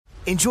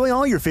Enjoy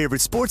all your favorite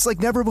sports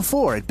like never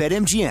before at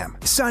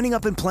BetMGM. Signing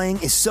up and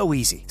playing is so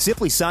easy.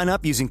 Simply sign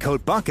up using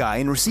code Buckeye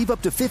and receive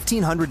up to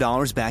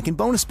 $1,500 back in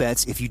bonus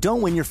bets if you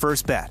don't win your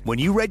first bet. When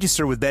you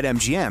register with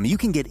BetMGM, you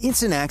can get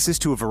instant access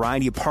to a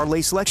variety of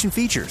parlay selection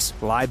features,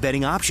 live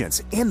betting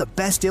options, and the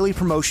best daily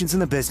promotions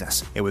in the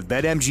business. And with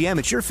BetMGM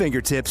at your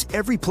fingertips,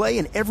 every play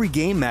and every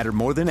game matter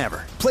more than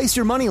ever. Place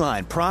your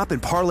moneyline, prop,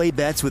 and parlay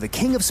bets with the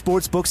king of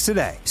sportsbooks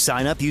today.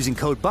 Sign up using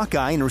code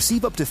Buckeye and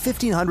receive up to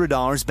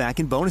 $1,500 back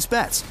in bonus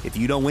bets if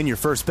you don't win your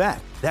first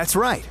bet. That's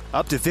right,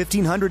 up to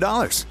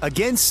 $1,500.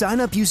 Again, sign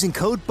up using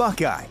code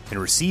Buckeye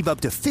and receive up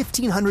to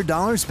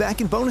 $1,500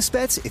 back in bonus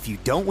bets if you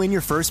don't win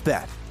your first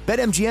bet.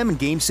 BetMGM and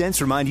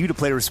GameSense remind you to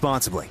play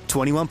responsibly.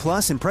 21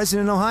 plus and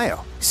present in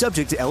Ohio.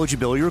 Subject to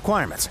eligibility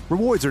requirements.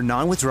 Rewards are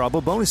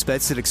non-withdrawable bonus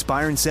bets that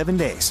expire in 7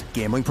 days.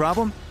 Gambling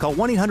problem? Call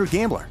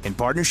 1-800-GAMBLER in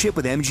partnership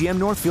with MGM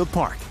Northfield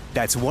Park.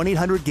 That's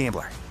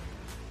 1-800-GAMBLER.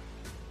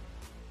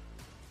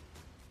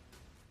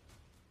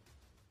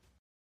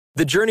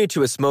 The journey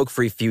to a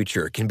smoke-free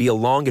future can be a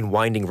long and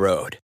winding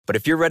road. But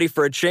if you're ready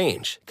for a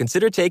change,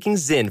 consider taking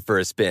Zyn for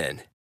a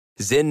spin.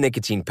 Zyn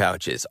nicotine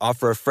pouches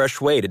offer a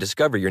fresh way to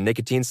discover your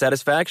nicotine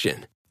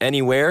satisfaction.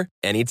 Anywhere,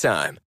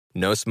 anytime.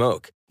 No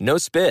smoke, no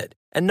spit,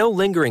 and no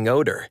lingering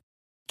odor.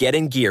 Get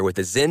in gear with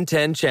the Zyn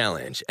 10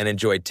 Challenge and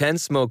enjoy 10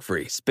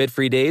 smoke-free,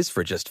 spit-free days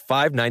for just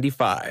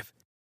 $5.95.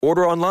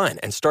 Order online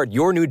and start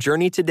your new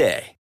journey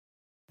today.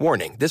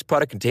 Warning, this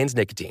product contains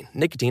nicotine.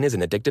 Nicotine is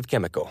an addictive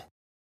chemical.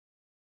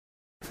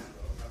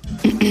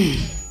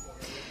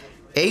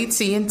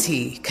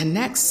 AT&T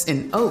connects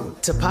an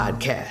ode to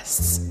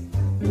podcasts.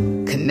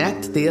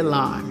 Connect the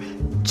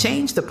alarm.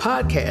 Change the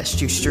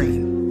podcast you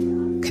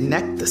stream.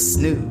 Connect the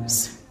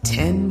snooze.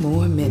 10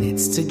 more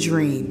minutes to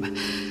dream.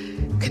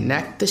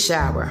 Connect the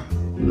shower.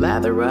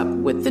 Lather up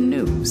with the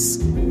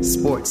news.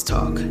 Sports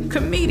talk,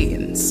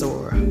 comedians,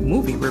 or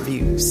movie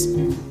reviews.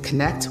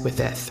 Connect with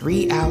that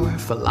 3-hour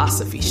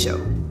philosophy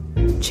show.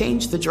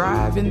 Change the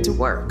drive into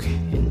work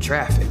in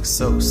traffic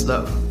so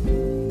slow.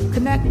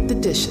 Connect the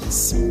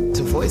dishes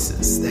to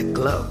voices that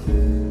glow.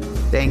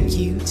 Thank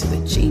you to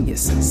the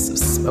geniuses of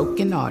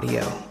spoken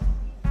audio.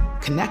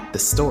 Connect the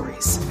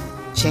stories.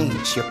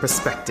 Change your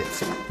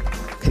perspective.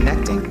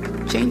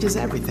 Connecting changes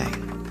everything.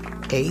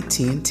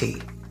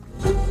 AT&T.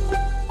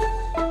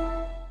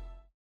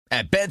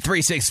 At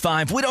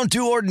Bet365, we don't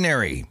do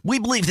ordinary. We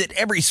believe that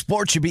every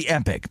sport should be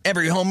epic.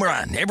 Every home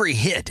run, every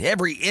hit,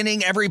 every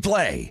inning, every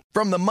play.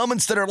 From the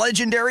moments that are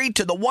legendary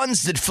to the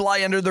ones that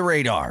fly under the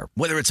radar.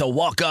 Whether it's a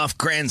walk-off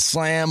grand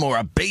slam or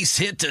a base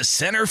hit to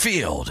center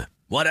field.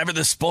 Whatever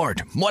the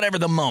sport, whatever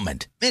the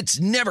moment. It's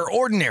never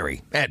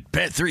ordinary at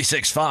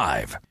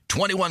Bet365.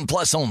 21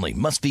 plus only.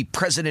 Must be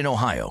present in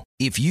Ohio.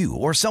 If you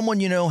or someone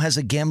you know has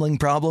a gambling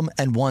problem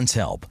and wants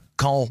help,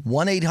 call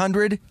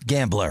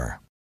 1-800-GAMBLER.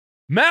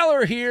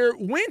 Maller here.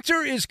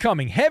 Winter is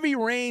coming. Heavy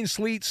rain,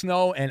 sleet,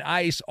 snow, and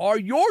ice. Are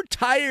your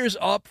tires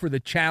up for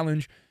the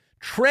challenge?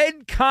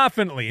 Tread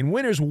confidently in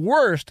winter's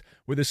worst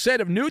with a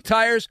set of new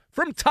tires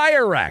from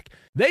Tire Rack.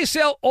 They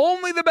sell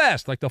only the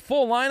best, like the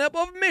full lineup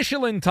of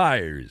Michelin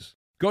tires.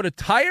 Go to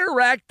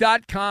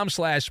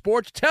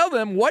TireRack.com/sports. Tell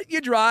them what you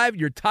drive.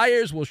 Your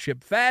tires will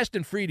ship fast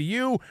and free to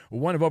you.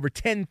 One of over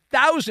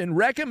 10,000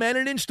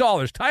 recommended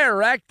installers.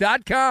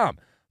 TireRack.com.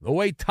 The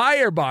way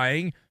tire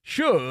buying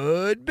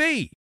should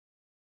be.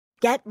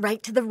 Get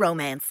right to the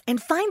romance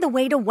and find the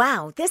way to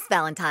wow this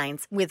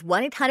Valentine's with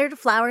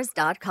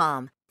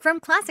 1-800-Flowers.com. From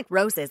classic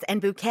roses and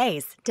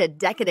bouquets to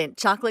decadent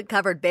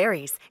chocolate-covered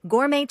berries,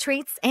 gourmet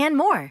treats, and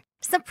more.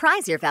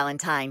 Surprise your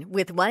Valentine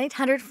with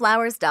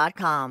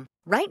 1-800-Flowers.com.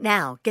 Right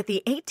now, get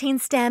the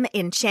 18-stem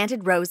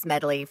Enchanted Rose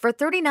Medley for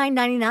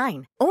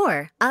 $39.99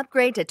 or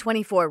upgrade to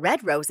 24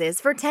 red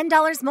roses for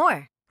 $10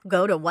 more.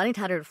 Go to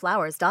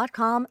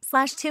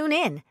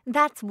 1-800-Flowers.com/tune-in.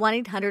 That's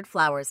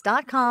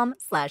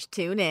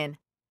 1-800-Flowers.com/tune-in.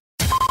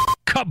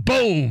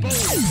 Kaboom!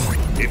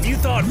 If you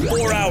thought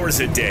 4 hours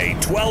a day,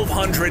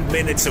 1,200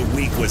 minutes a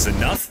week was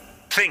enough,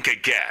 think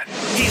again.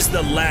 He's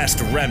the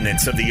last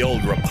remnants of the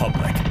old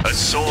republic, a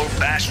sole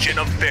bastion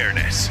of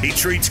fairness. He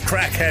treats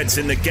crackheads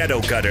in the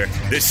ghetto gutter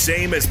the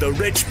same as the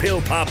rich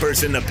pill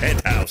poppers in the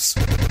penthouse.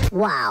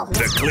 Wow.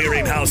 The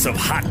clearinghouse of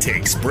hot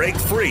takes break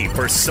free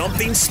for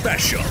something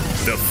special.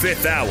 The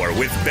Fifth Hour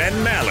with Ben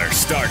Maller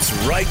starts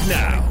right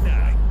now.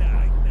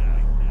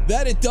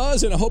 That it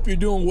does, and I hope you're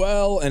doing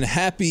well, and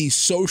happy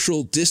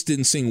social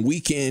distancing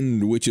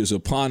weekend, which is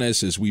upon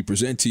us as we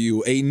present to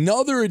you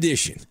another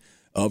edition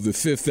of the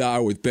Fifth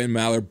Hour with Ben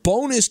Maller.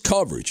 Bonus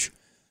coverage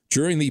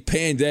during the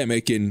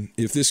pandemic, and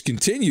if this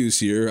continues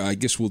here, I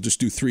guess we'll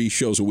just do 3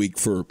 shows a week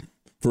for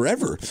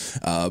forever.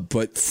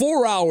 But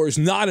 4 hours,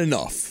 not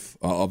enough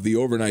of the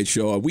overnight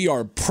show. We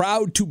are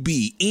proud to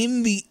be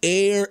in the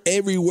air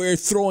everywhere,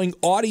 throwing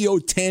audio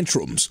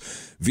tantrums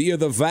via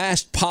the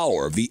vast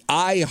power of the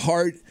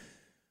iHeart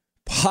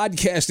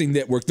podcasting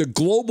network, the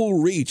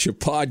global reach of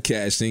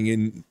podcasting.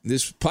 And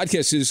this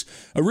podcast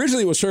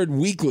originally was heard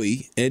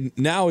weekly, and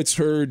now it's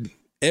heard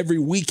every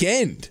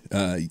weekend,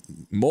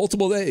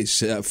 multiple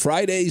days,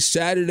 Friday,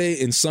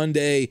 Saturday, and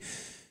Sunday.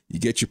 You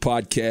get your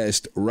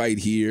podcast right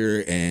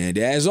here. And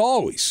as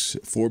always,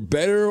 for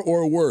better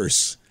or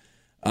worse,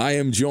 I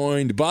am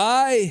joined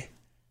by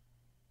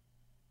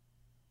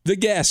the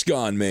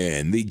Gascon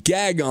man, the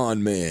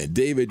Gagon man,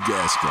 David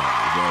Gascon.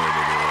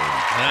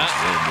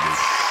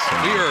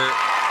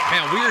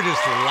 We are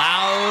just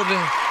loud,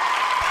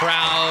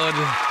 proud.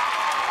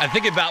 I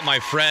think about my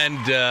friend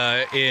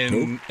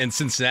in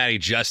Cincinnati,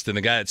 Justin,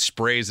 the guy that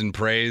sprays and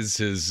prays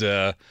his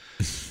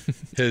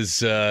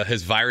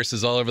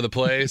viruses all over the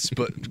place.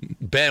 But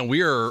Ben,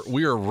 we are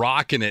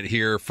rocking it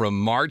here from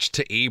March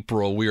to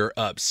April. We are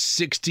up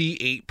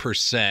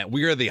 68%.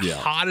 We are the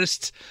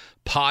hottest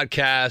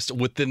podcast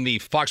within the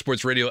Fox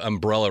Sports Radio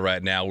umbrella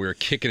right now. We're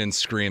kicking and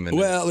screaming.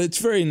 Well, it's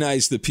very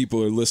nice that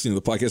people are listening to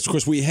the podcast. Of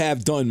course, we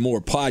have done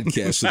more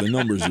podcasts, so the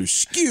numbers are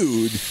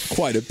skewed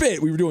quite a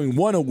bit. We were doing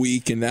 1 a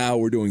week, and now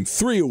we're doing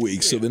 3 a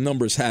week, so the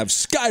numbers have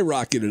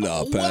skyrocketed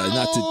up.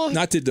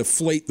 Not to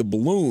deflate the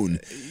balloon,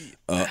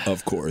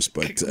 of course,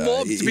 but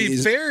to be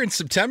fair, in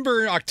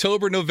September,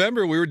 October,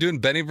 November, we were doing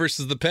Benny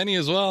versus the Penny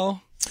as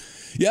well.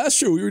 Yeah, that's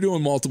true. We were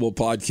doing multiple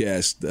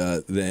podcasts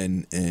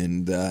then,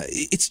 and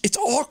it's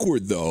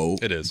awkward, though.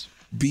 It is.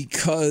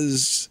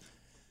 Because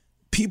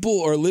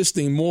people are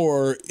listening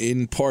more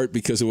in part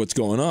because of what's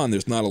going on.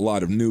 There's not a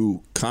lot of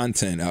new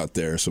content out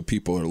there, so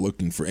people are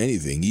looking for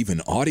anything, even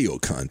audio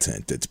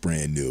content that's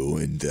brand new,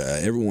 and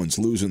everyone's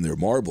losing their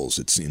marbles,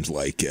 it seems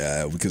like,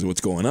 because of what's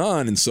going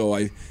on. And so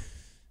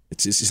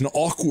it's an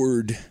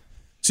awkward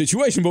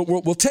situation, but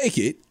we'll take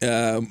it.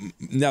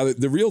 Now,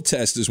 the real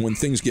test is when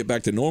things get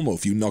back to normal,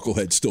 if you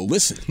knuckleheads still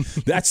listen.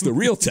 That's the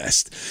real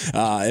test.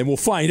 And we'll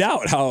find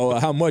out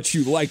how much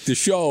you like the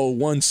show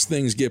once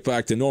things get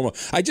back to normal.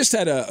 I just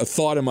had a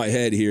thought in my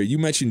head here. You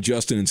mentioned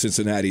Justin in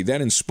Cincinnati.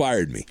 That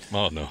inspired me.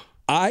 Oh, no.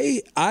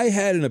 I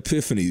had an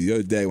epiphany the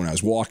other day when I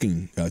was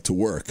walking to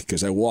work,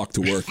 because I walk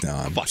to work now.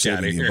 I'm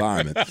saving the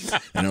environment.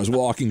 And I was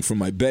walking from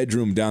my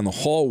bedroom down the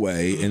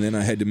hallway, and then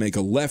I had to make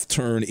a left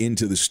turn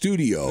into the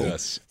studio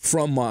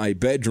from my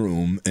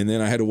bedroom, and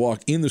then I had to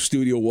walk in the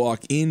studio,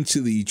 walk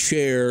into the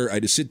chair. I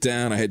had to sit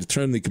down. I had to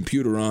turn the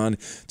computer on,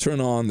 turn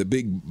on the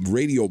big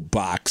radio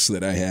box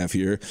that I have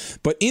here.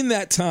 But in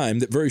that time,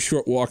 that very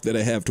short walk that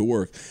I have to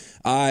work,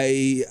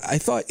 I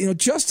thought,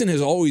 Justin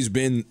has always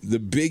been the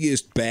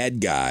biggest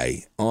bad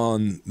guy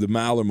on the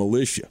Maller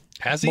Militia.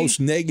 Has he? Most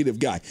negative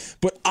guy.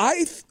 But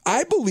I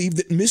believe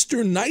that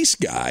Mr. Nice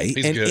Guy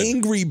and good.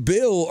 Angry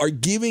Bill are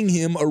giving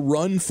him a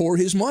run for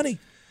his money.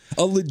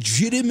 A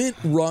legitimate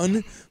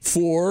run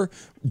for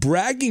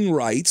bragging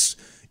rights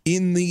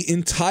in the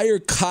entire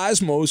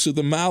cosmos of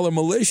the Maller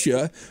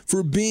Militia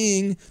for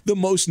being the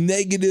most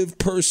negative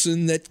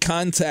person that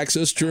contacts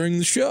us during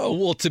the show.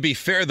 Well, to be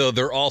fair, though,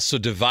 they're also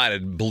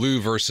divided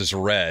blue versus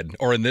red,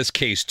 or in this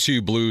case,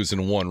 2 blues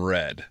and 1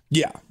 red.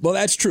 Yeah, well,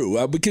 that's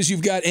true, because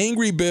you've got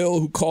Angry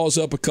Bill, who calls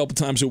up a couple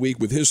times a week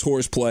with his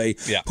horseplay,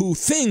 who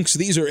thinks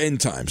these are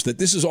end times, that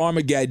this is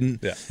Armageddon,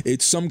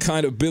 it's some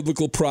kind of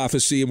biblical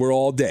prophecy, and we're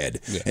all dead,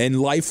 and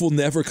life will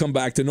never come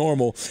back to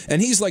normal.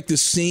 And he's like the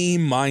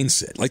same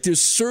mindset. Like,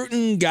 there's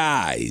certain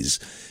guys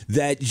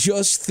that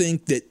just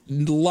think that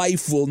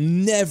life will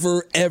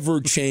never,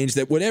 ever change,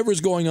 that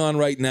whatever's going on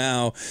right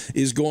now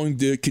is going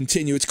to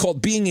continue. It's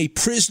called being a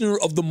prisoner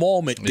of the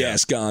moment,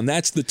 Gascon.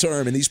 That's the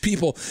term. And these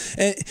people,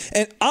 and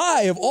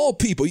I, of all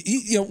people,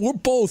 we're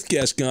both,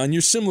 Gascon,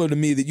 you're similar to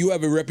me, that you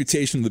have a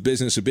reputation in the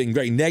business of being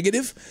very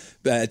negative,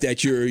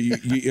 that you're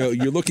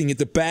looking at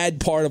the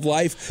bad part of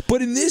life.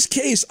 But in this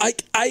case,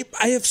 I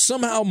have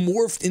somehow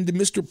morphed into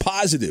Mr.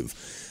 Positive,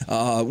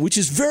 which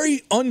is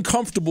very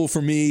uncomfortable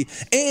for me.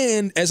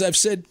 And as I've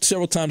said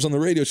several times on the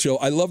radio show,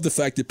 I love the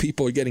fact that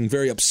people are getting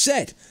very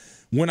upset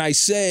when I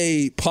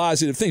say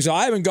positive things. Now,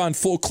 I haven't gone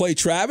full Clay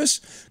Travis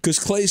because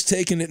Clay's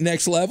taken it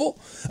next level,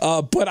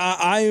 but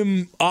I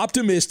am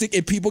optimistic,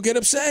 and people get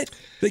upset.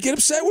 They get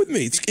upset with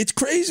me. It's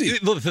crazy.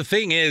 The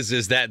thing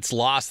is that's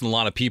lost in a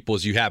lot of people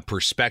is you have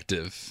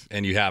perspective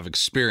and you have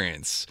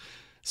experience.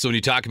 So when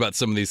you talk about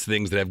some of these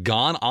things that have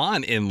gone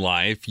on in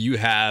life, you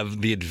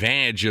have the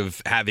advantage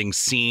of having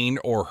seen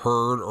or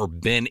heard or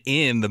been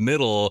in the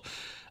middle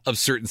of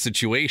certain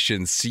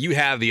situations. So you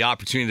have the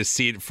opportunity to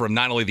see it from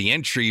not only the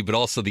entry, but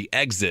also the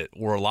exit,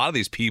 where a lot of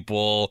these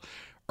people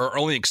are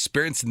only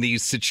experiencing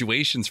these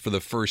situations for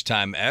the first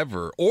time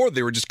ever, or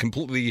they were just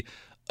completely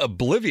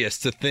oblivious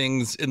to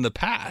things in the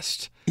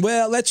past.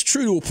 Well, that's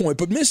true to a point,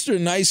 but Mr.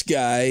 Nice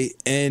Guy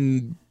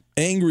and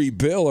Angry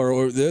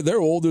Bill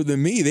they're older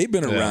than me. They've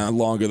been around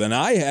longer than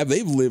I have.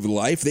 They've lived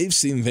life. They've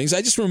seen things.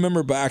 I just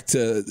remember back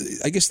to,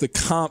 I guess the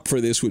comp for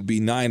this would be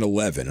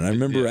 9/11. And I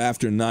remember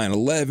after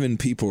 9/11,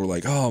 people were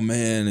like, "Oh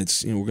man,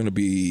 it's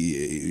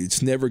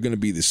it's never going to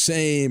be the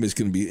same. It's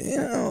going to be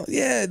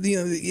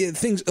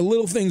things.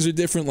 Little things are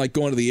different. Like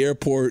going to the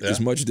airport is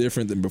much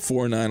different than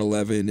before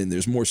 9/11, and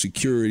there's more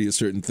security at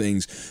certain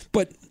things,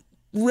 but."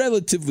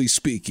 Relatively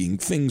speaking,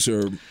 things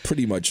are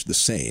pretty much the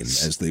same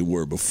as they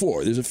were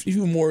before. There's a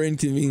few more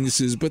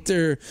inconveniences, but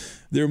they're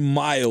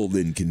mild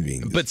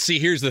inconveniences. But see,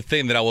 here's the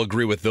thing that I will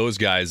agree with those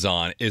guys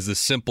on is the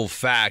simple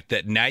fact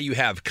that now you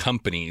have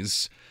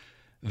companies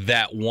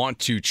that want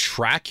to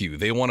track you.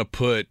 They want to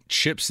put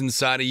chips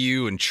inside of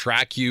you and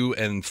track you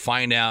and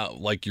find out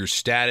like your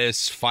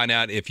status, find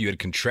out if you had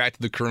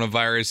contracted the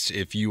coronavirus,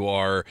 if you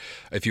are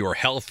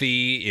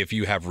healthy, if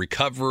you have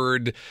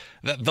recovered.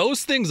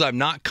 Those things I'm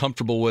not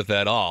comfortable with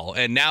at all.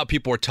 And now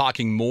people are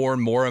talking more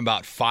and more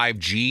about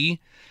 5G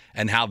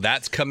and how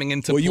that's coming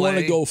into play. You want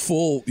to go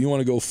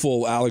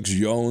full Alex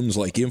Jones,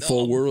 like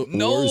InfoWars?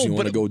 No, you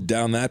want to go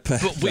down that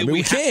path?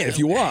 We can if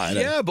you want.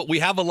 Yeah, but we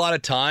have a lot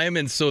of time,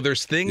 and so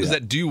there's things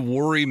that do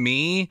worry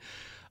me.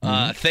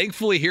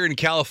 Thankfully, here in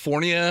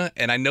California,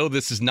 and I know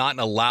this is not in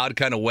a loud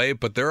kind of way,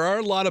 but there are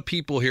a lot of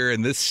people here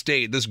in this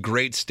state, this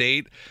great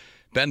state,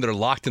 Ben, that are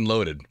locked and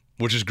loaded,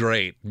 which is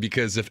great,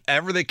 because if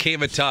ever there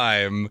came a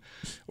time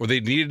where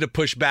they needed to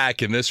push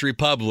back in this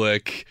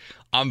republic,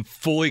 I'm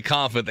fully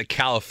confident that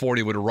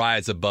California would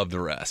rise above the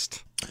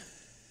rest.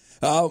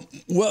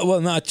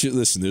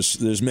 Listen,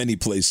 there's many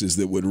places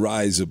that would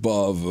rise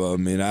above. I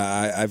mean,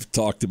 I've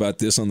talked about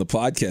this on the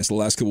podcast the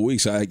last couple of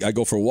weeks. I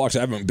go for walks. I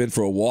haven't been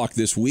for a walk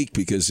this week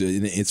because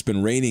it's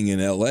been raining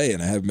in L.A.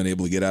 and I haven't been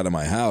able to get out of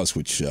my house,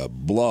 which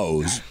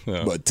blows.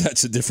 Yeah. But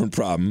that's a different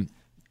problem.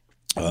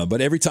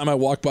 But every time I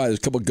walk by, there's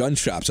a couple of gun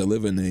shops. I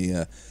live in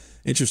a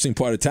interesting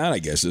part of town, I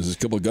guess. There's a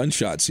couple of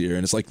gunshots here,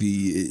 and it's like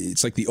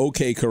the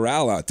OK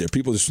Corral out there.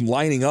 People just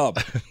lining up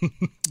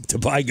to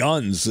buy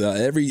guns.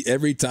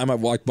 Every time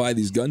I've walked by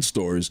these gun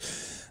stores,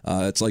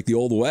 it's like the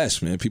Old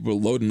West, man. People are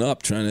loading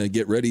up, trying to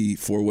get ready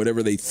for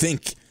whatever they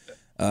think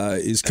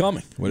is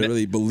coming, whatever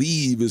they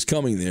believe is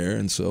coming there.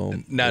 And so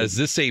now, is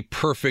this a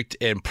perfect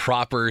and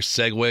proper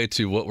segue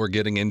to what we're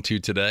getting into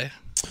today?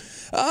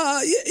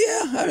 I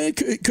mean,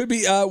 it could be.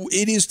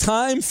 It is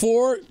time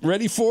for,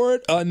 ready for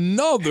it,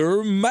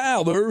 another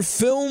Maller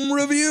film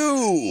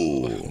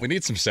review. We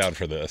need some sound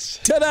for this.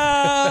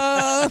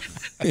 Ta-da!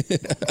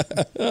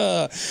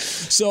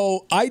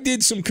 So I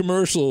did some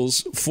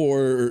commercials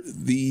for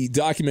the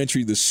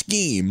documentary The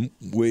Scheme,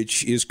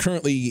 which is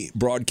currently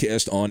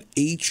broadcast on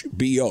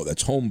HBO.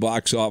 That's home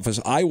box office.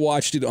 I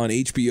watched it on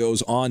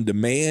HBO's On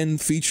Demand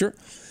feature.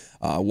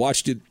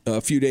 Watched it a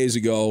few days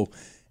ago.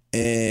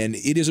 And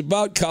it is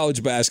about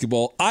college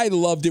basketball. I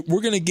loved it.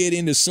 We're going to get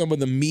into some of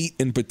the meat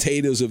and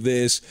potatoes of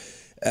this.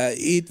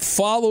 It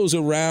follows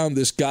around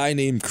this guy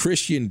named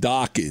Christian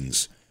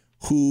Dawkins,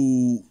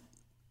 who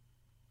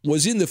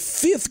was in the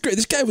 5th grade.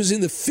 This guy was in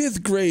the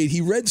 5th grade.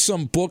 He read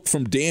some book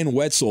from Dan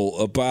Wetzel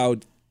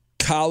about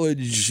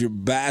college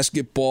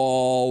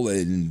basketball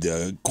and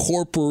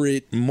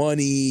corporate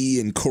money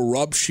and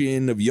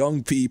corruption of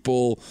young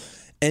people.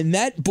 And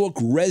that book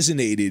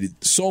resonated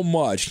so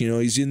much. You know,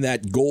 he's in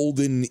that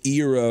golden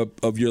era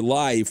of your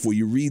life where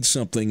you read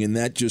something and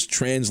that just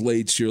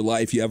translates your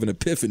life. You have an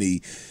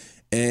epiphany.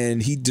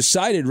 And he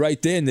decided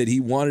right then that he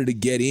wanted to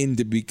get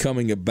into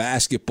becoming a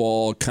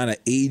basketball kind of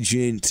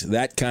agent,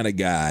 that kind of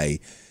guy.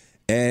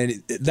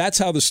 And that's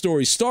how the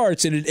story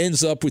starts, and it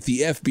ends up with the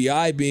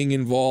FBI being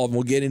involved.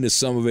 We'll get into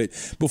some of it.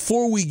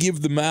 Before we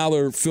give the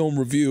Maller film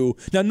review,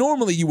 now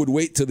normally you would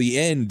wait till the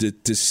end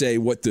to say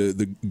what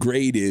the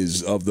grade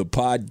is of the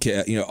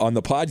podcast, you know, on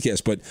the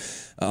podcast. But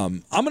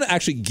I'm going to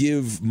actually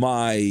give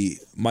my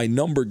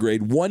number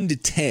grade 1 to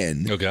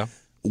 10. Okay.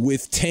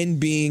 With 10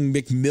 being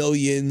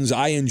McMillions.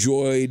 I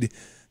enjoyed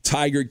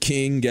Tiger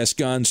King.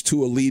 Gascon's too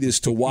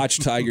elitist to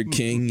watch Tiger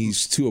King.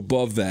 He's too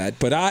above that.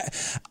 But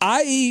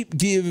I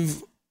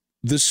give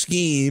The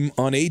Scheme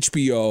on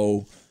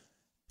HBO,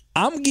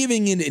 I'm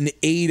giving it an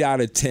 8 out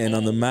of 10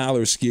 on the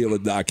Maller scale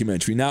of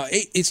documentary. Now,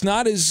 it's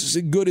not as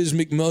good as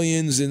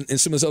McMillions and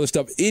some of this other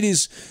stuff. It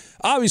is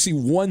obviously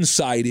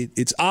one-sided.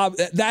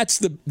 That's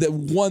the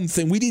one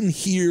thing we didn't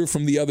hear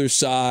from the other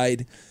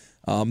side.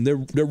 There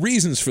are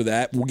reasons for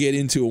that. We'll get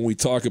into when we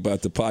talk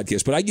about the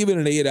podcast. But I give it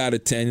an 8 out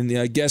of 10.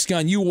 And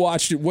Gascon, you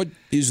watched it. What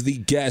is the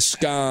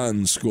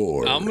Gascon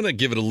score? I'm going to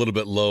give it a little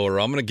bit lower.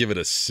 I'm going to give it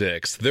a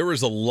 6. There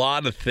was a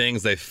lot of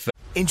things they felt.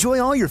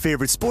 Enjoy all your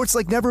favorite sports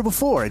like never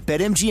before at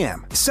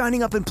BetMGM.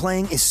 Signing up and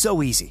playing is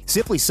so easy.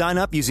 Simply sign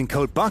up using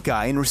code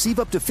Buckeye and receive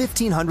up to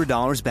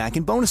 $1,500 back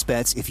in bonus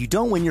bets if you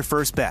don't win your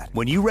first bet.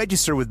 When you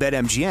register with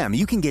BetMGM,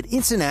 you can get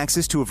instant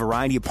access to a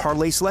variety of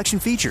parlay selection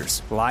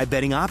features, live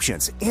betting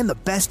options, and the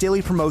best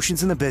daily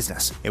promotions in the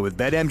business. And with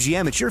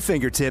BetMGM at your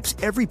fingertips,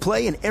 every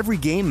play and every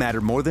game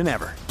matter more than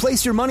ever.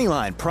 Place your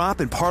moneyline, prop,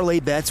 and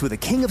parlay bets with the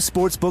king of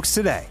sportsbooks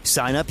today.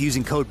 Sign up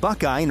using code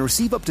Buckeye and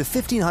receive up to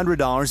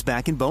 $1,500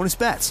 back in bonus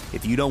bets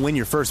if you don't win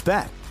your first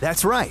bet.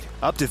 That's right,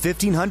 up to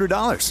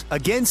 $1,500.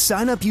 Again,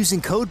 sign up using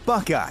code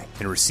Buckeye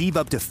and receive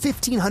up to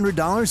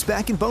 $1,500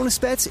 back in bonus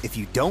bets if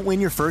you don't win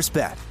your first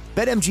bet.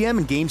 BetMGM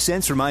and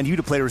GameSense remind you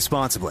to play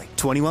responsibly.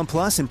 21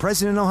 plus and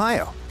present in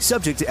Ohio.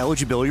 Subject to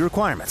eligibility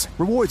requirements.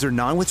 Rewards are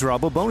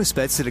non-withdrawable bonus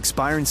bets that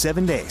expire in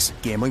 7 days.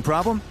 Gambling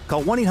problem?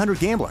 Call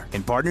 1-800-GAMBLER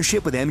in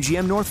partnership with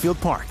MGM Northfield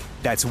Park.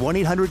 That's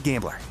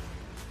 1-800-GAMBLER.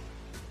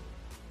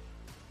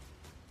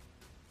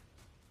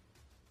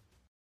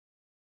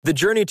 The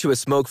journey to a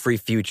smoke-free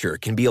future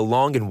can be a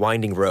long and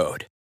winding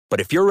road. But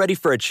if you're ready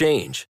for a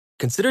change,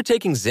 consider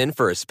taking Zyn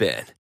for a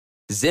spin.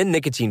 Zyn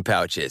nicotine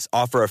pouches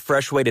offer a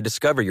fresh way to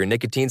discover your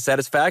nicotine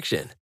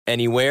satisfaction.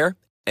 Anywhere,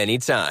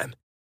 anytime.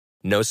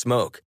 No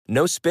smoke,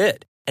 no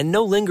spit, and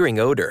no lingering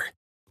odor.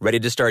 Ready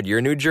to start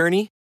your new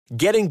journey?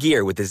 Get in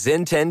gear with the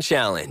Zyn 10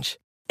 Challenge.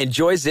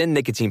 Enjoy Zyn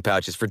nicotine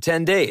pouches for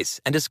 10 days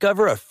and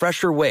discover a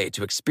fresher way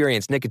to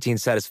experience nicotine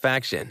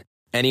satisfaction.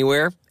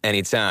 Anywhere,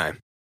 anytime.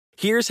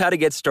 Here's how to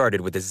get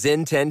started with the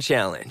Zyn 10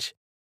 Challenge.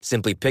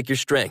 Simply pick your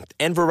strength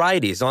and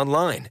varieties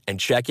online and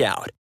check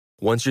out.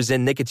 Once your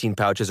Zyn nicotine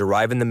pouches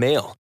arrive in the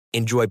mail,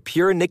 enjoy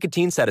pure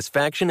nicotine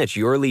satisfaction at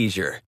your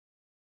leisure.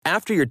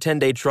 After your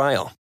 10-day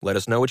trial, let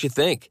us know what you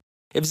think.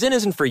 If Zyn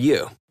isn't for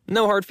you,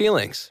 no hard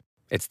feelings.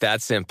 It's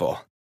that simple.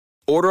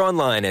 Order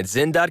online at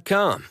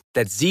Zyn.com,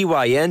 that's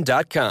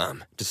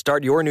ZYN.com, to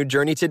start your new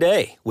journey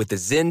today with the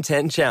Zyn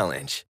 10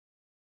 Challenge.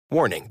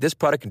 Warning, this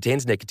product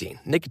contains nicotine.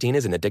 Nicotine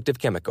is an addictive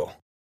chemical.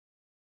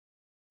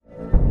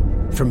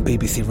 From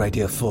BBC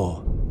Radio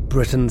 4,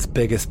 Britain's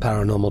biggest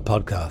paranormal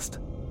podcast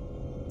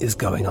is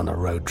going on a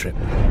road trip.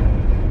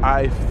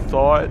 I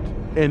thought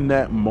in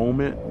that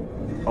moment,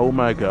 oh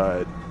my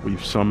God,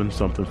 we've summoned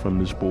something from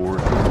this board.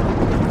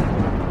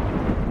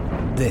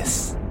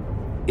 This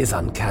is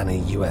Uncanny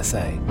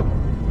USA.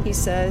 He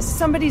says,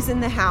 somebody's in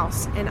the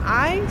house, and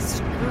I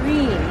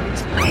screamed.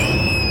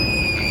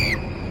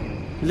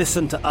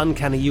 Listen to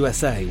Uncanny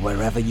USA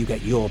wherever you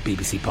get your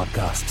BBC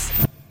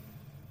podcasts,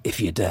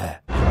 if you dare.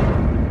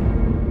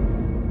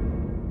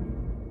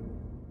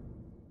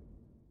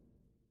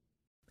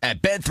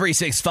 At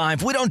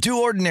Bet365, we don't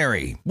do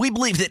ordinary. We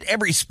believe that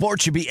every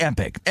sport should be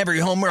epic. Every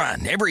home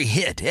run, every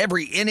hit,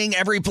 every inning,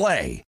 every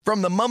play.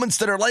 From the moments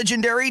that are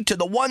legendary to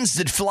the ones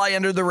that fly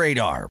under the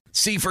radar.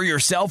 See for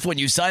yourself when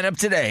you sign up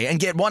today and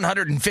get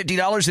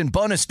 $150 in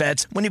bonus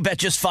bets when you bet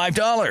just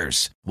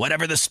 $5.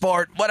 Whatever the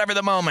sport, whatever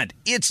the moment,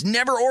 it's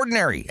never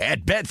ordinary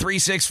at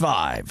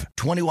Bet365.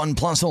 21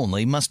 plus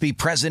only. Must be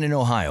present in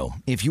Ohio.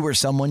 If you or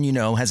someone you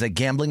know has a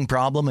gambling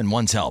problem and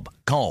wants help,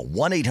 call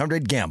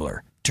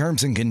 1-800-GAMBLER.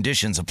 Terms and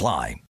conditions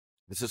apply.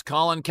 This is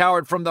Colin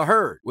Cowherd from The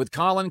Herd with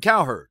Colin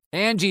Cowherd.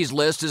 Angie's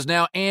List is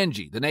now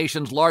Angie, the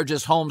nation's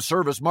largest home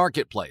service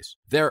marketplace.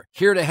 They're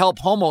here to help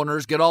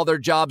homeowners get all their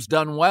jobs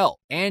done well.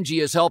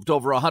 Angie has helped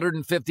over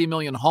 150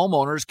 million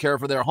homeowners care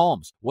for their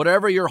homes.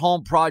 Whatever your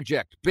home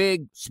project,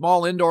 big,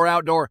 small, indoor,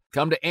 outdoor,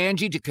 come to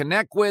Angie to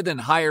connect with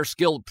and hire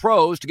skilled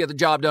pros to get the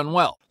job done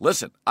well.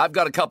 Listen, I've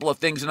got a couple of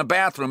things in a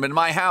bathroom in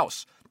my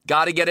house.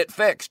 Got to get it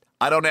fixed.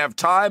 I don't have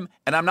time,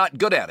 and I'm not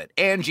good at it.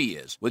 Angie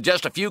is. With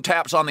just a few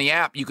taps on the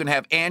app, you can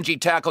have Angie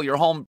tackle your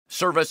home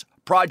service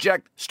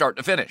project start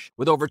to finish.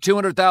 With over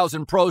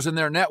 200,000 pros in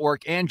their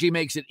network, Angie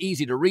makes it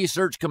easy to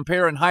research,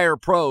 compare, and hire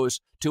pros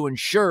to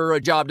ensure a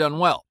job done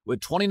well.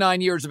 With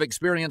 29 years of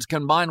experience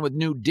combined with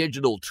new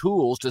digital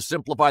tools to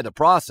simplify the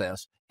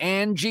process,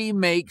 Angie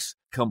makes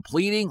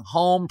completing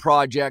home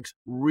projects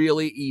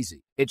really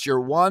easy. It's your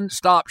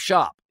one-stop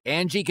shop.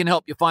 Angie can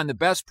help you find the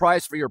best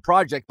price for your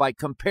project by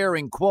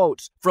comparing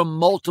quotes from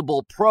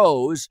multiple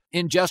pros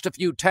in just a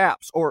few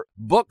taps, or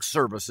book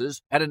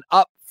services at an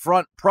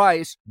upfront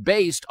price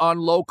based on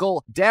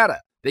local data.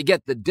 They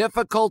get the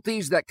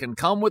difficulties that can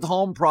come with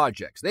home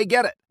projects. They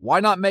get it. Why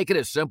not make it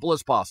as simple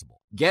as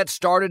possible? Get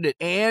started at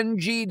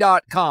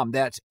Angie.com.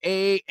 That's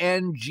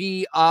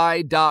ANGI.com,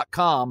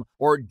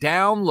 or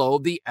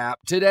download the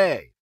app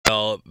today.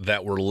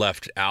 That were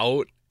left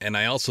out. And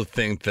I also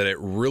think that it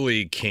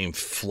really came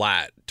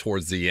flat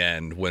towards the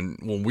end.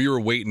 When we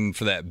were waiting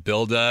for that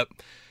build-up,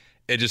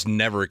 it just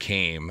never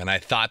came. And I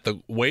thought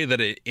the way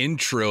that it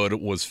introed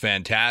was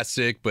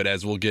fantastic, but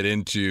as we'll get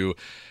into,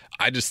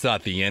 I just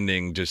thought the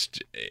ending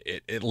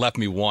it left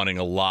me wanting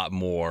a lot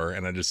more.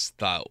 And I just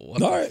thought,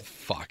 what the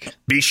fuck?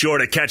 Be sure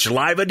to catch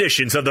live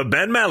editions of The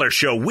Ben Maller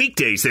Show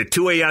weekdays at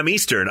 2 a.m.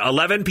 Eastern,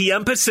 11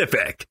 p.m.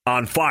 Pacific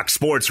on Fox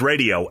Sports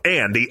Radio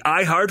and the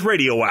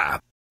iHeartRadio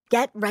app.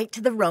 Get right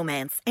to the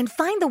romance and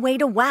find the way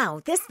to wow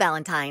this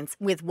Valentine's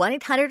with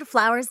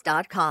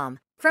 1-800-Flowers.com.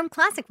 From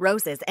classic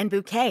roses and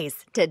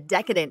bouquets to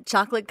decadent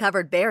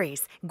chocolate-covered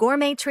berries,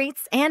 gourmet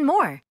treats, and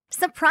more.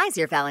 Surprise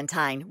your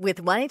Valentine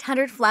with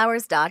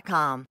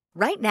 1-800-Flowers.com.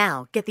 Right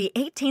now, get the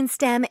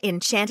 18-stem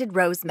Enchanted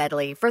Rose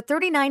Medley for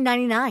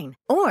 $39.99.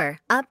 Or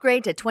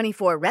upgrade to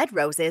 24 red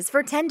roses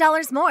for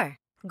 $10 more.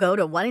 Go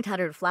to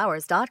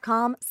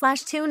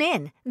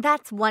 1-800-Flowers.com/tune-in.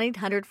 That's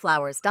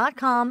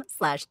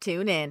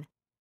 1-800-Flowers.com/tune-in.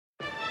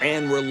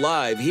 And we're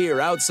live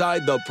here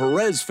outside the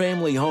Perez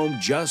family home,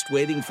 just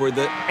waiting for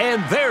the...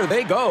 And there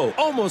they go,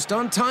 almost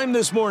on time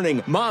this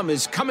morning. Mom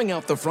is coming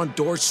out the front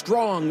door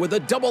strong with a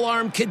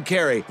double-arm kid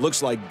carry.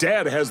 Looks like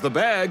Dad has the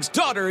bags.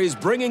 Daughter is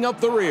bringing up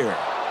the rear.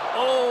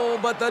 Oh,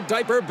 but the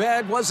diaper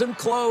bag wasn't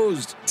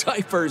closed.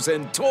 Diapers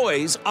and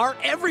toys are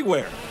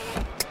everywhere.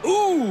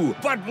 Ooh,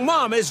 but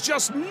Mom has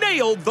just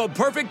nailed the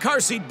perfect car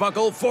seat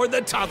buckle for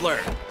the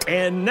toddler.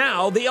 And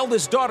now the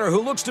eldest daughter,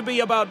 who looks to be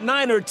about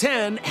 9 or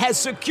 10, has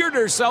secured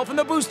herself in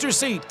the booster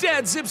seat.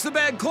 Dad zips the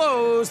bag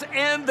closed,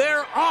 and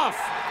they're off.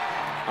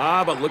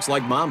 But looks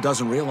like Mom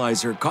doesn't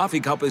realize her coffee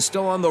cup is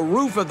still on the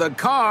roof of the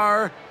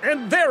car.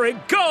 And there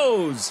it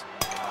goes.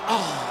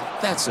 Oh,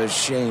 that's a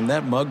shame.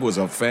 That mug was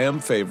a fam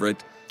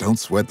favorite. Don't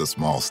sweat the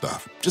small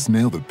stuff. Just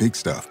nail the big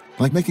stuff.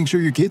 like making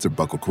sure your kids are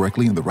buckled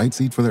correctly in the right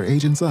seat for their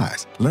age and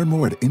size. Learn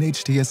more at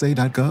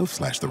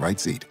nhtsa.gov/the right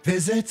seat.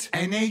 Visit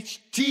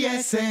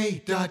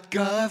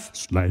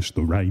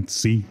nhtsa.gov/the right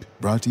seat.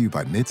 Brought to you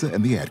by NHTSA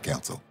and the Ad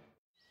Council.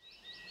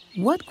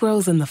 What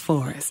grows in the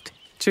forest?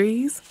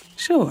 Trees?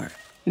 Sure.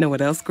 Know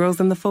what else grows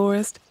in the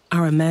forest?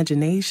 Our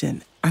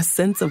imagination, our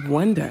sense of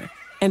wonder,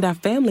 and our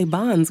family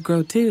bonds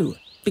grow too.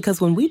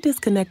 Because when we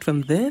disconnect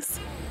from this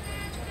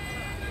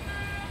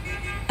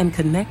and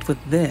connect with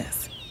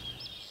this,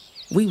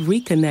 we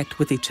reconnect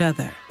with each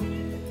other.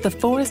 The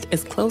forest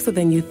is closer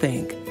than you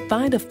think.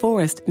 Find a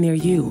forest near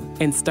you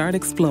and start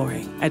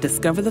exploring at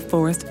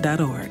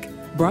discovertheforest.org.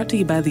 Brought to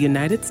you by the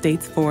United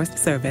States Forest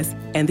Service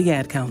and the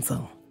Ad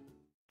Council.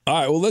 All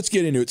right, well, let's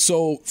get into it.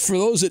 So for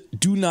those that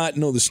do not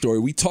know the story,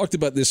 we talked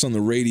about this on the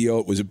radio.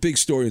 It was a big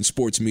story in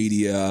sports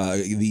media.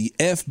 The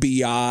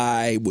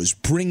FBI was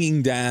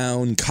bringing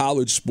down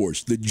college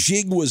sports. The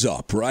jig was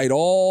up, right?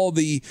 All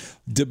the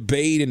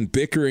debate and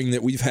bickering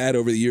that we've had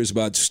over the years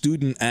about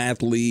student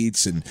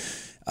athletes. And,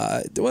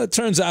 well, it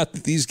turns out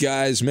that these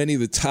guys, many of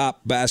the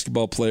top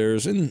basketball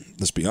players, and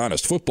let's be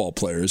honest, football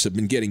players, have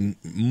been getting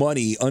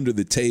money under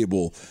the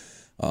table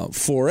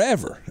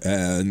forever,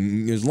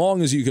 and as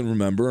long as you can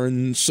remember.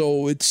 And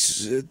so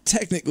it's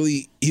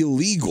technically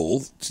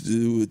illegal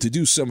to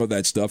do some of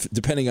that stuff,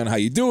 depending on how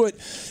you do it.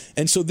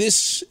 And so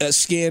this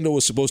scandal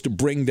was supposed to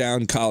bring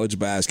down college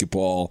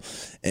basketball,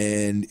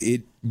 and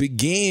it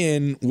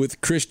began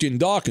with Christian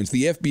Dawkins.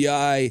 The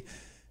FBI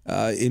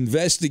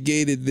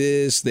investigated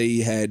this. They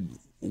had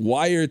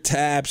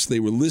wiretaps. They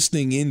were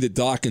listening into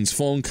Dawkins'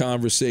 phone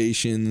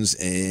conversations,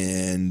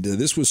 and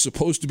this was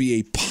supposed to be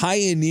a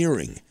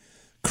pioneering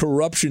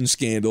corruption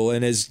scandal.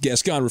 And as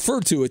Gascon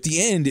referred to, at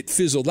the end, it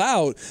fizzled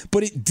out,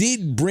 but it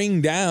did bring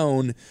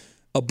down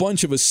a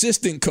bunch of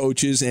assistant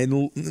coaches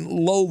and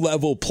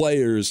low-level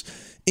players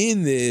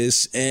in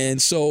this. And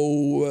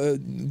so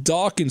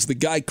Dawkins, the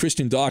guy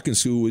Christian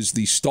Dawkins, who was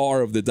the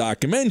star of the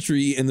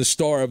documentary and the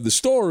star of the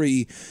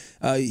story,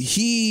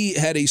 he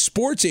had a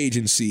sports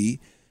agency.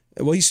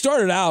 Well, he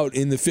started out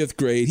in the fifth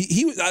grade.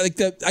 He was like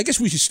that. I guess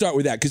we should start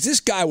with that because this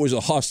guy was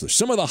a hustler.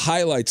 Some of the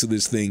highlights of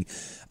this thing,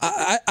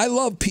 I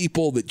love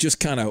people that just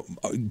kind of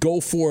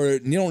go for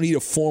it, and you don't need a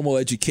formal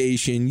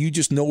education. You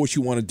just know what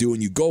you want to do,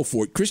 and you go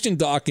for it. Christian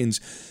Dawkins,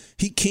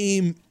 he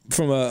came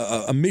from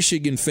a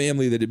Michigan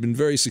family that had been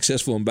very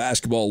successful in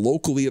basketball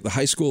locally at the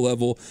high school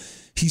level.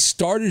 He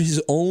started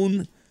his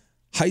own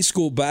high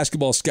school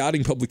basketball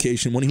scouting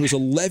publication when he was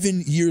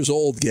 11 years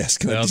old,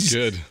 Gascon. That's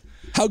good.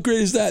 How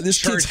great is that?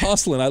 This kid's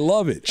hustling. I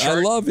love it.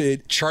 I love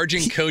it.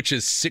 Charging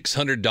coaches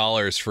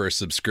 $600 for a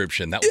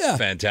subscription. That was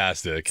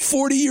fantastic.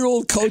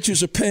 40-year-old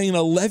coaches are paying an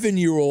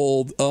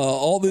 11-year-old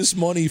all this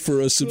money for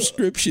a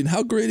subscription.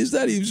 How great is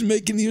that? He was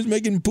making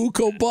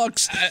buco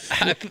bucks.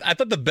 I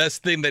thought the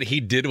best thing that he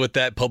did with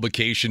that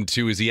publication,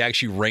 too, is he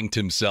actually ranked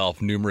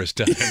himself numerous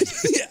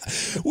times. Yeah,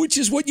 which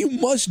is what you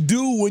must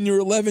do when you're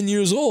 11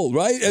 years old,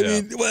 right? I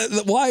mean,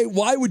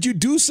 why would you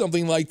do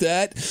something like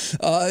that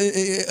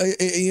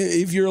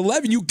if you're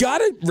 11? You got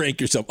to rank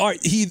yourself. All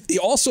right. He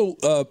also,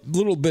 a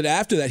little bit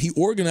after that, he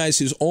organized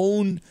his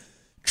own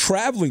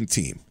traveling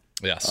team.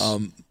 Yes.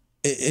 And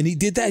he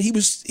did that. He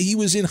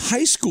was in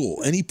high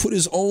school, and he put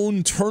his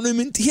own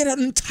tournament. He had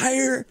an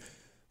entire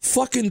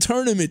fucking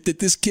tournament that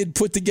this kid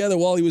put together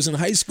while he was in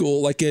high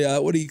school. Like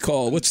what do you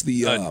call? What's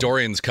the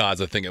Dorian's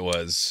Cause? I think it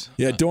was.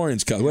 Yeah,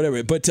 Dorian's Cause,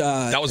 whatever. But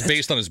that was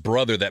based on his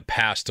brother that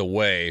passed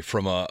away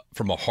from a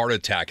heart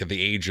attack at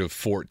the age of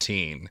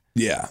 14.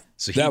 Yeah.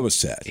 So that was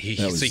sad. He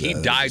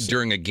died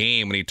during a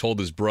game when he told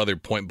his brother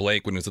point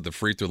blank when he was at the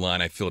free throw line,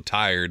 "I feel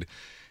tired,"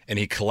 and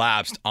he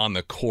collapsed on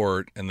the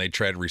court, and they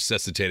tried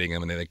resuscitating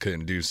him, and they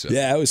couldn't do so.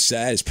 Yeah, it was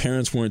sad. His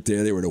parents weren't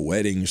there; they were at a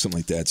wedding or something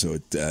like that. So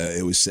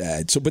it was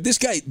sad. So, but this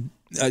guy,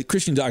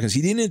 Christian Dawkins,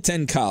 he didn't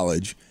attend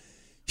college.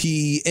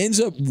 He ends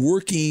up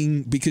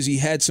working because he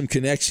had some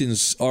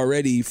connections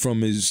already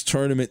from his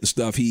tournament and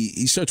stuff.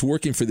 He starts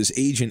working for this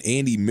agent,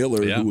 Andy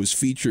Miller, who was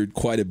featured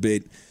quite a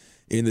bit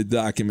in the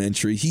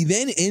documentary. He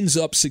then ends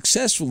up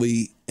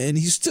successfully, and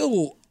he's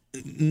still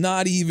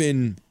not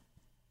even,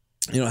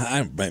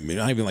 not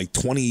even like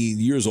 20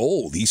 years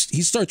old. He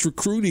starts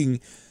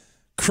recruiting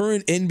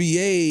current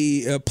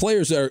NBA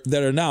players that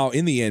are now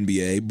in the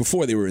NBA,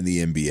 before they were in the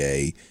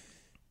NBA.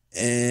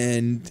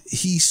 And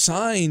he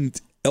signed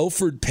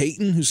Elfrid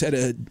Payton, who's had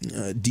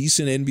a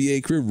decent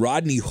NBA career,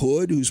 Rodney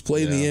Hood, who's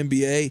played in the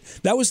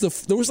NBA. That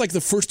was like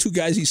the first two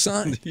guys he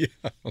signed.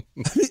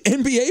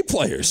 NBA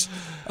players.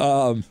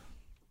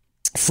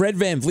 Fred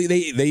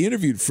VanVleet, they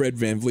interviewed Fred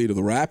VanVleet of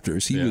the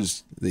Raptors.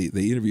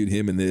 They interviewed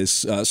him in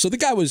this. So the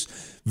guy was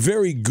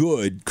very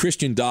good.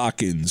 Christian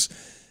Dawkins.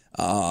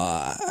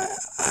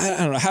 I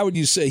don't know. How would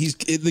you say he's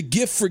the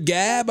gift for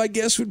gab? I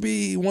guess would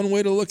be one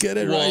way to look at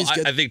it. Well,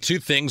 right? I think two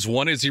things.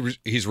 One is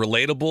he's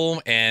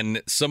relatable,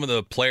 and some of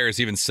the players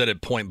even said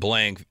it point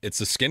blank. It's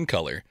the skin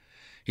color.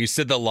 He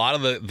said that a lot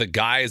of the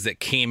guys that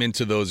came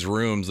into those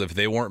rooms, if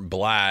they weren't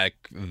black,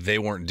 they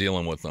weren't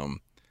dealing with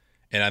them.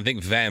 And I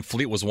think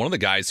VanVleet was one of the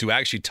guys who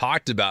actually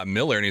talked about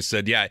Miller, and he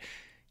said, "Yeah,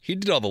 He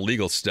did all the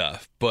legal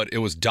stuff, but it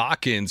was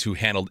Dawkins who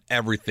handled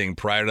everything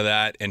prior to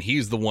that, and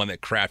he's the one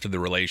that crafted the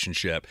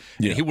relationship.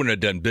 And he wouldn't have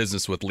done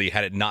business with Lee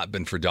had it not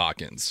been for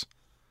Dawkins.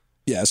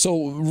 Yeah,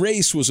 so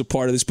race was a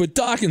part of this, but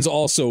Dawkins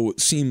also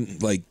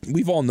seemed like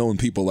we've all known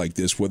people like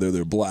this, whether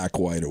they're black,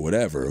 white, or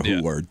whatever,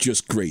 who are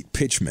just great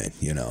pitchmen,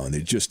 and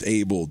they're just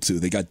able to,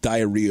 they got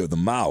diarrhea of the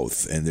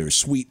mouth, and they're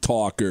sweet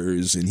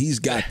talkers, and he's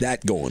got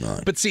that going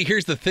on. But see,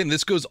 here's the thing.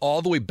 This goes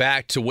all the way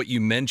back to what you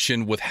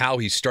mentioned with how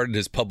he started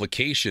his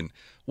publication.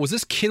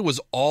 This kid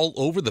was all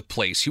over the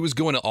place. He was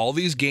going to all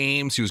these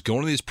games. He was going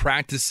to these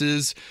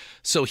practices.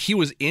 So he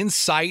was in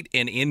sight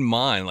and in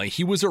mind. Like,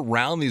 he was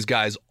around these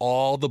guys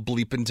all the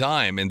bleeping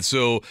time. And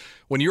so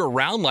when you're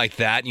around like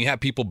that and you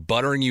have people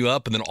buttering you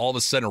up and then all of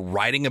a sudden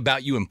writing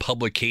about you in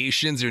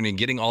publications and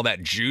getting all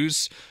that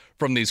juice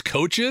from these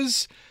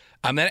coaches,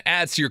 that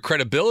adds to your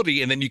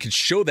credibility. And then you can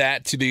show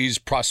that to these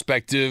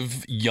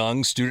prospective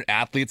young student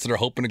athletes that are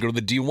hoping to go to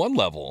the D1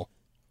 level.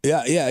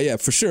 Yeah,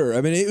 for sure.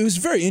 I mean, it was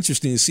very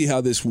interesting to see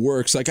how this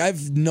works. Like,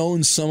 I've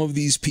known some of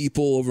these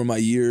people over my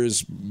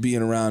years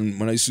being around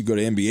when I used to go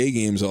to NBA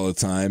games all the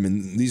time,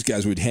 and these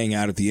guys would hang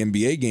out at the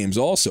NBA games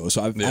also.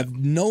 So I've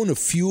known a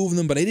few of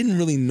them, but I didn't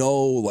really know,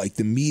 like,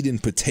 the meat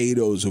and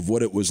potatoes of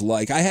what it was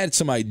like. I had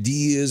some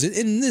ideas,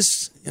 and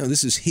this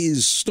is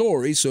his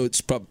story, so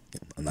it's probably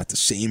not the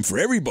same for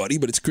everybody,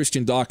 but it's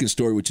Christian Dawkins'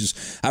 story, which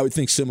is, I would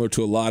think, similar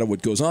to a lot of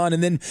what goes on.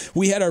 And then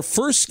we had our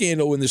first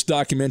scandal in this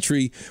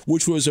documentary,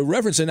 which was a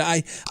reference. And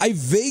I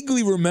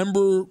vaguely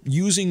remember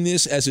using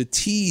this as a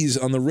tease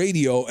on the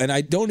radio, and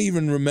I don't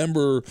even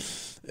remember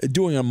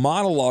doing a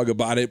monologue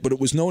about it, but it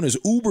was known as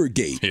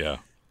Ubergate. Yeah.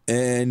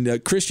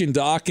 And Christian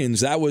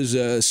Dawkins, that was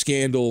a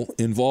scandal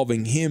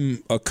involving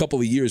him a couple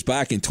of years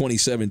back in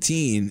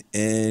 2017,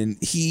 and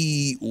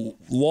he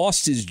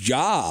lost his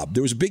job.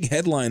 There was a big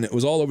headline that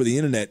was all over the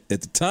internet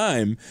at the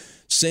time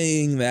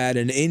saying that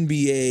an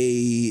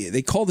NBA,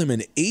 they called him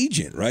an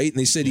agent, right? And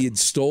they said he had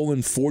stolen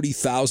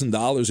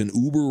 $40,000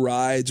 in Uber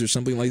rides or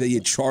something like that. He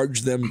had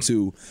charged them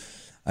to,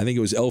 I think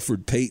it was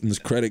Elfrid Payton's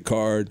credit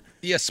card.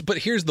 Yes, but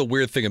here's the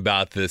weird thing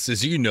about this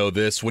is,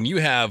 this, when you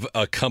have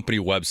a company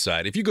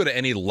website, if you go to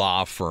any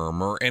law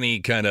firm or any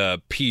kind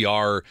of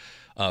PR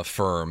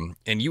firm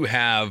and you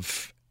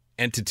have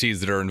entities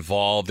that are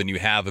involved and you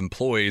have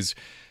employees,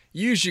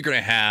 usually you're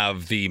going to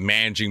have the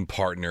managing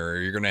partner,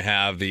 you're going to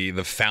have the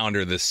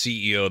founder, the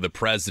CEO, the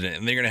president,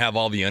 and they're going to have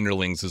all the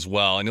underlings as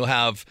well. And you'll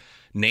have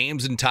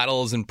names and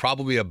titles and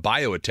probably a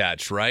bio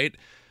attached, right?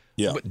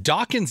 Yeah. But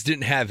Dawkins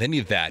didn't have any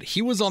of that.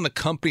 He was on the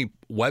company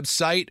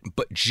website,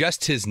 but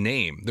just his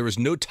name. There was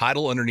no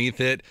title underneath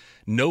it,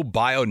 no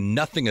bio,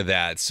 nothing of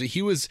that. So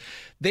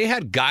they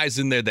had guys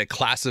in there that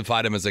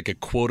classified him as like a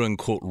quote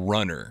unquote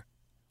runner.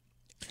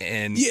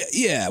 And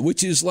yeah,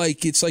 which is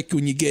like, it's like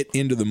when you get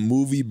into the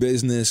movie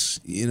business,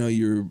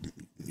 you're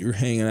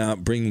hanging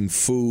out, bringing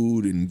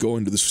food and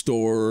going to the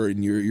store,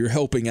 and you're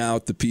helping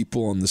out the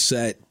people on the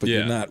set, but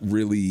you're not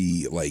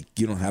really, like,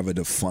 you don't have a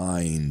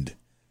defined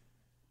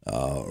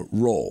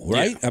role,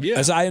 right? Yeah.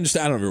 As I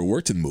understand, I don't ever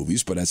worked in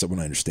movies, but that's what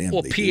I understand.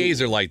 Well,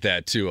 PAs are like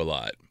that too a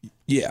lot.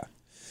 Yeah,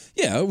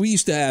 we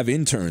used to have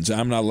interns.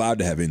 I'm not allowed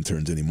to have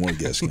interns anymore,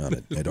 guessing on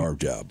it at our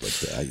job.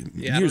 But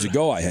years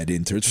ago, I had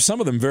interns. Some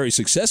of them very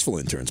successful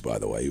interns, by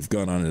the way, who've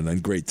gone on and done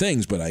great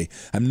things. But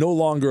I'm no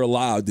longer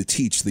allowed to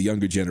teach the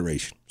younger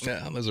generation.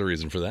 Yeah, there's a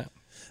reason for that.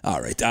 All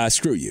right,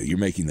 screw you. You're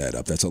making that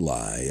up. That's a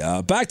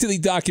lie. Back to the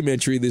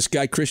documentary. This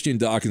guy, Christian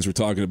Dawkins, we're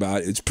talking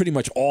about. It's pretty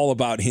much all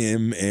about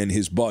him and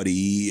his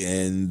buddy,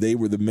 and they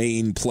were the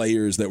main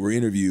players that were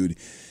interviewed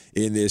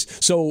in this.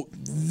 So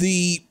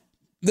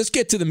let's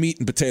get to the meat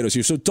and potatoes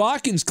here. So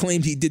Dawkins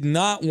claimed he did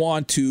not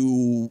want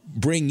to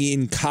bring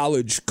in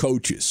college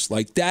coaches.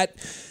 Like that,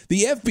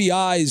 the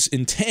FBI's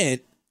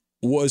intent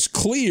was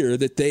clear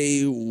that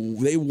they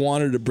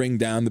wanted to bring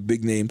down the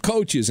big-name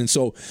coaches. And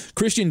so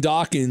Christian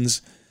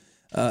Dawkins,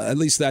 at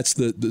least that's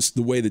the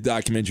way the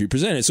documentary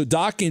presented. So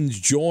Dawkins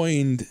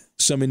joined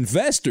some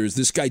investors,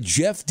 this guy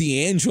Jeff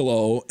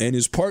D'Angelo and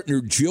his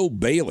partner Jill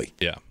Bailey.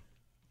 Yeah.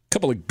 A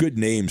couple of good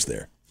names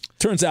there.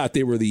 Turns out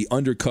they were the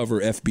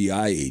undercover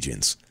FBI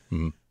agents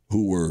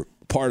who were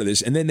part of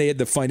this. And then they had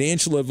the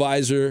financial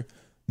advisor,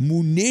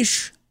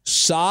 Munish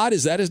Saad.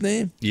 Is that his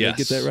name? Yes. Did I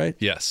get that right?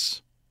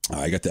 Yes.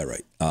 I got that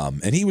right.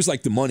 And he was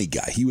like the money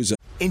guy. He was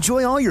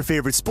Enjoy all your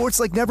favorite sports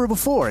like never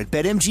before at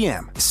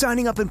BetMGM.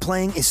 Signing up and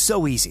playing is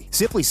so easy.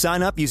 Simply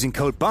sign up using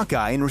code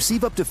Buckeye and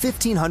receive up to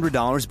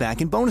 $1,500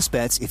 back in bonus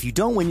bets if you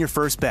don't win your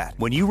first bet.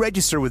 When you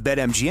register with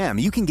BetMGM,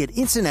 you can get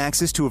instant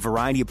access to a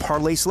variety of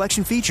parlay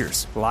selection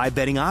features, live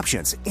betting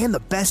options, and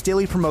the best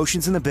daily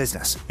promotions in the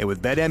business. And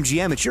with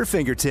BetMGM at your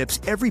fingertips,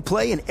 every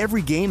play and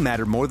every game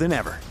matter more than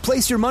ever.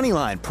 Place your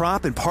moneyline,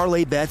 prop, and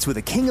parlay bets with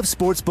the king of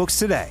sportsbooks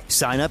today.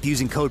 Sign up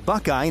using code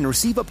Buckeye and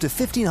receive up to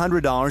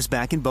 $1,500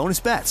 back in bonus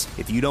bets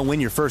if you don't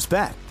win your first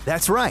bet.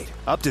 That's right,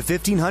 up to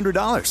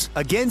 $1,500.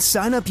 Again,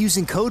 sign up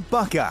using code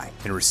Buckeye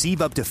and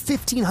receive up to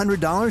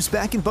 $1,500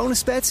 back in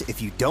bonus bets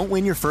if you don't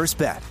win your first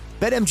bet.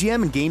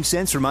 BetMGM and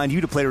GameSense remind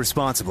you to play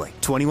responsibly.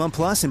 21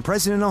 plus and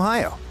present in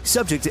Ohio.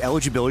 Subject to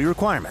eligibility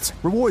requirements.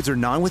 Rewards are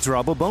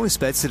non-withdrawable bonus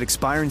bets that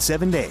expire in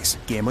 7 days.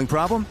 Gambling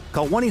problem?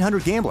 Call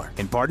 1-800-GAMBLER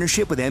in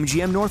partnership with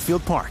MGM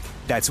Northfield Park.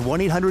 That's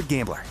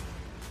 1-800-GAMBLER.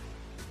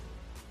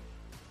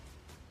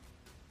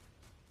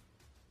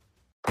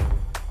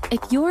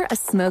 If you're a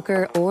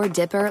smoker or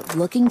dipper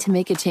looking to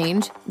make a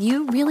change,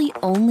 you really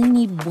only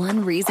need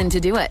one reason to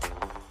do it.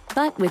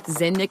 But with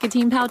Zyn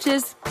nicotine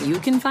pouches, you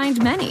can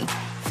find many.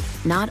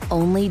 Not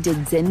only did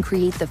Zyn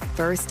create the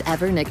first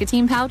ever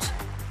nicotine pouch,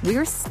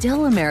 we're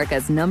still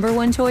America's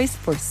 #1 choice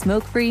for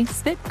smoke-free,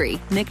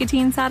 spit-free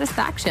nicotine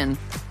satisfaction.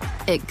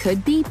 It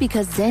could be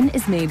because Zyn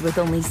is made with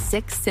only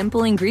 6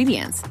 simple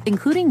ingredients,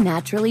 including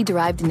naturally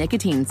derived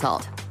nicotine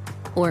salt.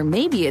 Or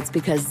maybe it's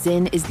because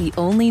Zyn is the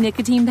only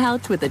nicotine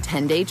pouch with a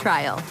 10-day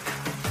trial.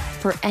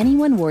 For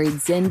anyone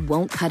worried Zyn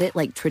won't cut it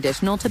like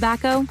traditional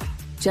tobacco,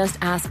 just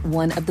ask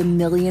one of the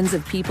millions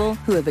of people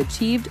who have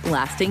achieved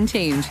lasting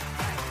change.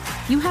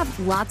 You have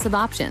lots of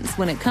options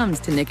when it comes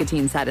to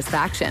nicotine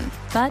satisfaction,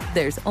 but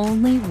there's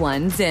only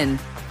one Zyn.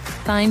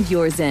 Find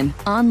your Zyn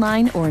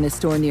online or in a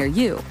store near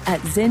you at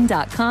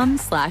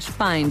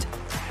zyn.com/find.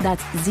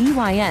 That's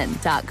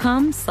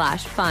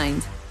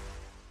ZYN.com/find.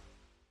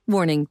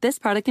 Warning, this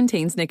product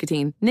contains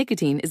nicotine.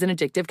 Nicotine is an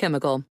addictive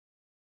chemical.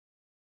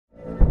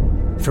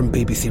 From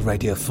BBC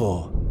Radio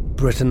 4,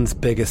 Britain's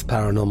biggest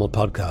paranormal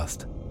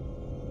podcast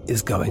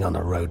is going on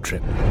a road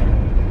trip.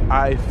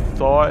 I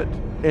thought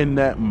in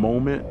that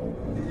moment,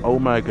 oh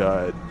my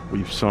God,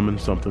 we've summoned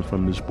something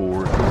from this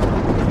board.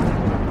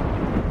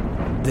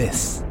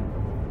 This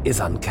is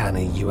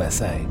Uncanny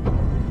USA.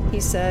 He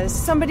says,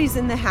 somebody's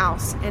in the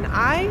house, and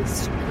I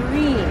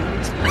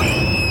screamed.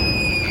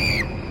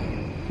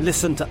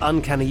 Listen to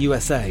Uncanny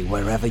USA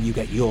wherever you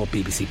get your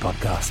BBC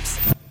podcasts,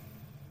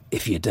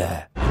 if you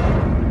dare.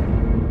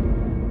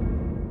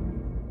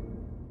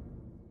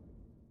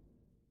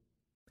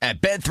 At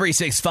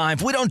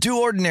Bet365, we don't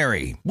do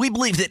ordinary. We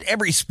believe that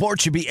every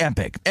sport should be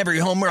epic. Every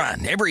home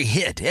run, every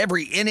hit,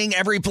 every inning,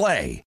 every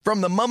play. From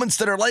the moments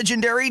that are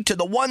legendary to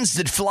the ones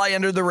that fly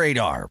under the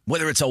radar.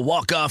 Whether it's a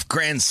walk-off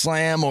grand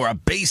slam or a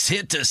base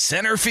hit to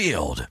center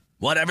field.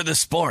 Whatever the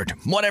sport,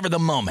 whatever the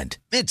moment.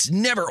 It's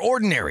never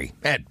ordinary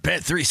at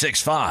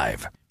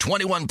Bet365.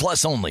 21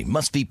 plus only.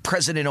 Must be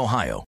present in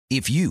Ohio.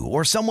 If you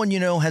or someone you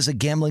know has a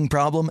gambling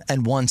problem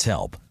and wants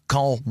help,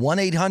 call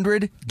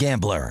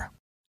 1-800-GAMBLER.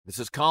 This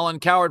is Colin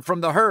Cowherd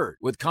from The Herd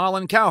with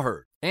Colin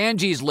Cowherd.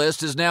 Angie's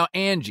List is now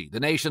Angie,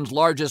 the nation's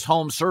largest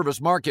home service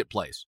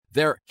marketplace.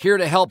 They're here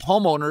to help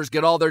homeowners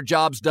get all their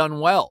jobs done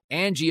well.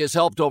 Angie has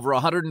helped over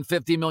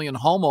 150 million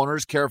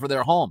homeowners care for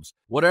their homes.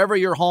 Whatever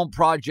your home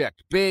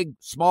project, big,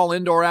 small,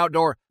 indoor,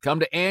 outdoor, come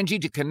to Angie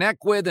to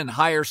connect with and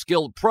hire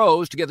skilled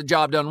pros to get the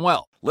job done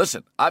well.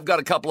 Listen, I've got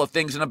a couple of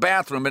things in a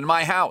bathroom in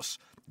my house.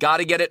 Got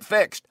to get it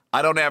fixed.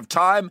 I don't have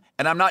time,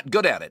 and I'm not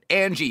good at it.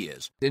 Angie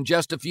is. In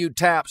just a few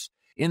taps,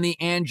 in the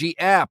Angie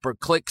app or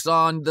clicks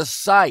on the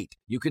site,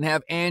 you can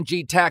have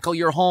Angie tackle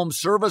your home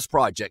service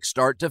project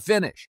start to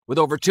finish. With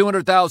over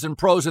 200,000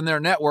 pros in their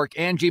network,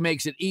 Angie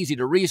makes it easy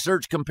to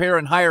research, compare,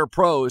 and hire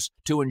pros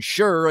to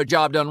ensure a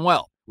job done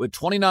well. With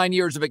 29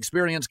 years of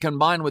experience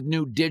combined with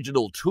new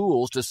digital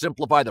tools to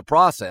simplify the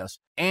process,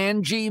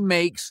 Angie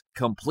makes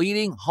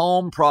completing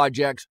home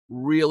projects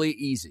really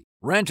easy.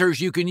 Renters,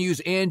 you can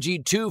use Angie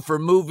too for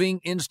moving,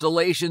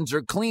 installations,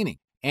 or cleaning.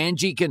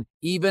 Angie can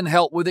even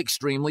help with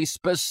extremely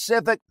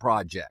specific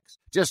projects.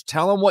 Just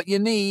tell them what you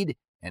need,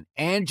 and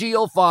Angie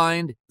will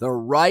find the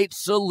right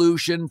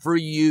solution for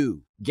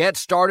you. Get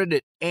started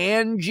at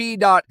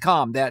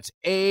Angie.com. That's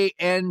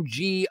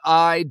ANGI.com,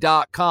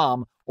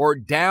 or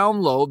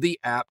download the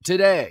app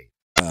today.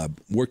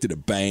 Worked at a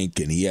bank,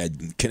 and he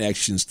had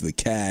connections to the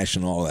cash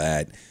and all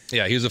that.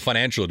 Yeah, he was a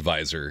financial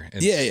advisor.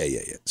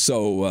 Yeah.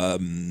 So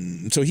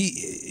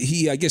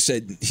he I guess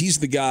said he's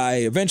the guy.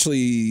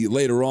 Eventually,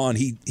 later on,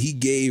 he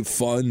gave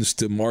funds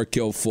to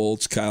Markelle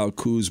Fultz, Kyle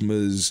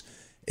Kuzma's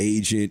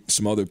agent,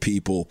 some other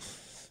people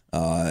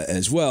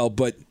as well.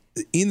 But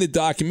in the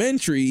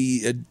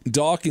documentary,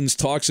 Dawkins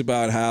talks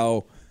about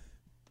how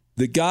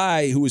the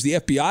guy who was the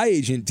FBI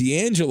agent,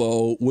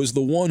 D'Angelo, was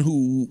the one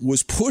who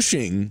was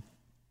pushing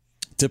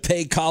to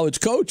pay college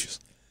coaches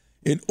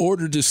in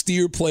order to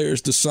steer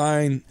players to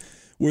sign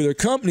with their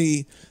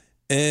company.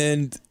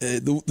 And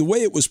the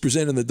way it was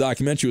presented in the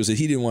documentary was that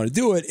he didn't want to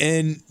do it.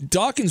 And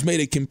Dawkins made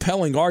a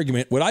compelling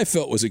argument, what I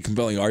felt was a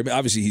compelling argument.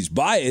 Obviously, he's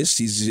biased.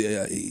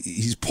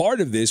 He's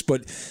part of this.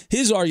 But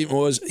his argument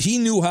was he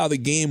knew how the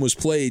game was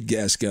played,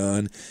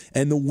 Gascon,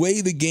 and the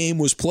way the game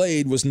was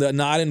played was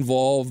not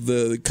involve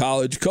the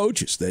college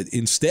coaches. That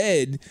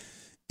instead,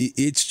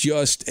 it's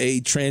just a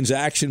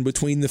transaction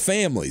between the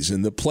families,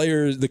 and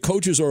the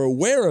coaches are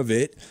aware of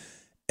it,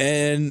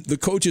 and the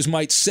coaches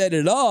might set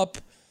it up,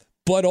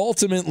 but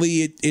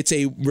ultimately it's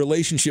a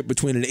relationship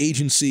between an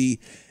agency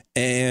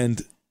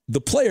and the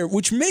player,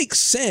 which makes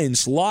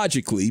sense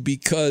logically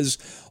because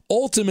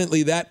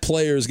ultimately that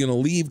player is going to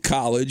leave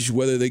college,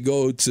 whether they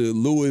go to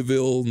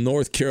Louisville,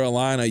 North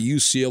Carolina,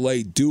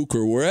 UCLA, Duke,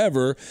 or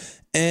wherever,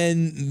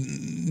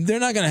 And they're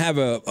not going to have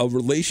a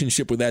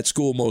relationship with that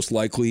school, most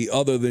likely,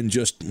 other than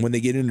just when they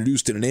get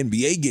introduced in an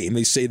NBA game,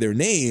 they say their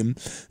name,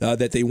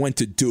 that they went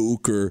to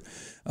Duke or,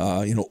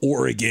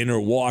 Oregon or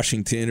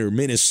Washington or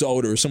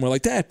Minnesota or somewhere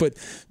like that. But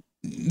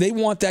they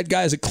want that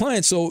guy as a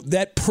client. So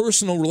that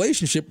personal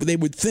relationship, they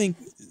would think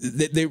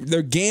that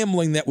they're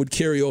gambling that would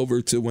carry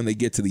over to when they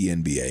get to the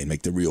NBA and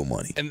make the real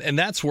money. And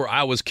that's where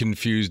I was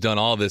confused on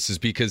all this, is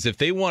because if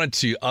they wanted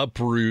to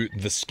uproot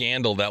the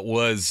scandal that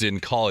was in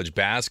college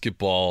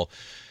basketball,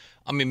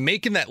 I mean,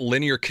 making that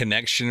linear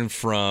connection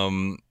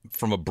from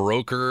a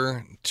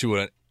broker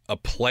to a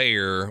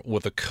player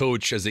with a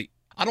coach as I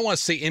don't want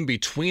to say in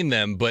between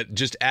them, but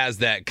just as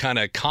that kind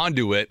of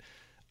conduit,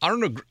 I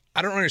don't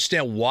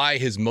understand why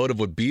his motive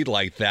would be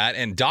like that.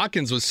 And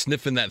Dawkins was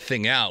sniffing that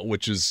thing out,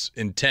 which is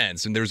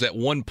intense. And there's at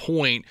one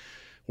point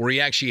where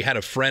he actually had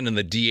a friend in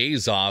the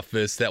DA's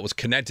office that was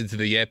connected to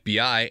the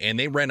FBI, and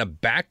they ran a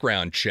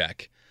background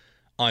check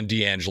on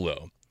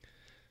D'Angelo.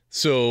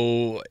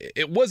 So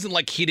it wasn't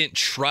like he didn't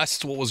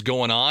trust what was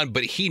going on,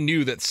 but he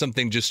knew that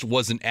something just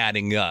wasn't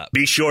adding up.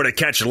 Be sure to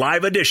catch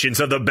live editions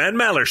of The Ben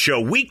Maller Show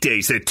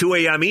weekdays at 2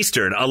 a.m.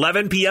 Eastern,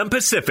 11 p.m.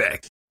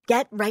 Pacific.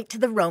 Get right to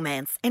the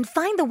romance and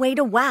find the way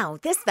to wow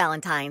this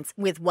Valentine's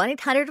with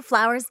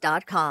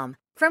 1-800-Flowers.com.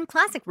 From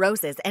classic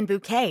roses and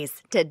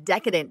bouquets to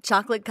decadent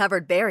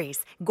chocolate-covered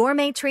berries,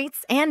 gourmet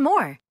treats, and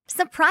more.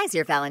 Surprise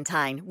your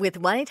Valentine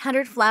with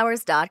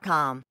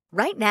 1-800-Flowers.com.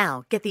 Right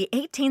now, get the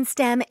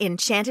 18-stem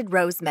Enchanted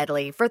Rose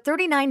Medley for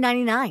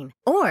 $39.99.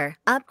 Or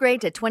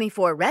upgrade to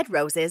 24 red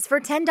roses for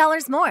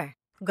 $10 more.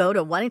 Go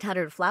to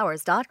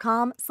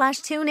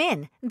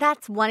 1-800-Flowers.com/tune-in.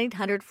 That's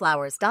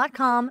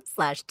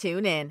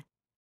 1-800-Flowers.com/tune-in.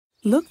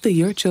 Look through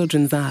your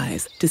children's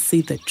eyes to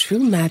see the true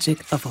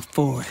magic of a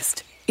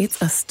forest.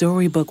 It's a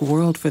storybook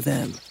world for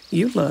them.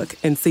 You look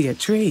and see a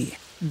tree.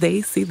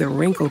 They see the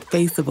wrinkled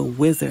face of a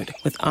wizard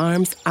with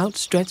arms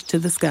outstretched to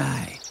the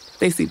sky.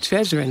 They see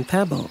treasure in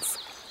pebbles.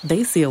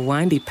 They see a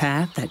windy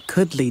path that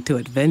could lead to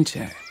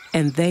adventure.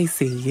 And they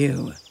see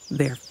you,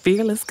 their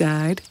fearless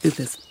guide through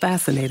this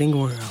fascinating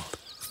world.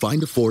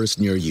 Find a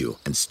forest near you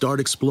and start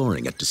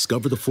exploring at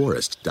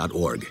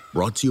discovertheforest.org.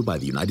 Brought to you by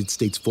the United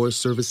States Forest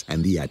Service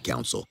and the Ad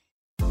Council.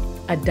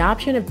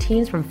 Adoption of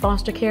teens from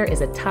foster care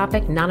is a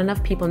topic not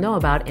enough people know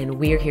about, and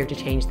we're here to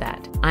change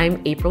that. I'm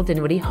April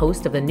Dinwiddie,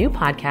 host of the new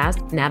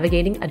podcast,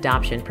 Navigating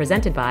Adoption,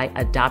 presented by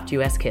Adopt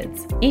US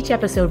Kids. Each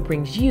episode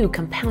brings you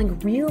compelling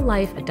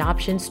real-life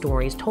adoption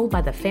stories told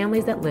by the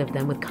families that live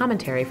them with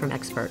commentary from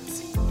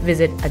experts.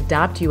 Visit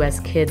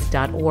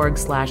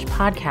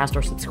adoptuskids.org/podcast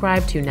or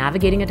subscribe to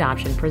Navigating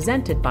Adoption,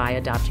 presented by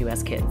Adopt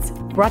US Kids.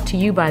 Brought to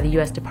you by the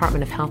U.S.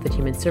 Department of Health and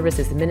Human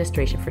Services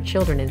Administration for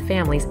Children and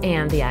Families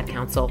and the Ad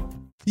Council.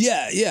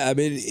 Yeah. I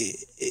mean,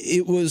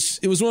 it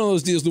was one of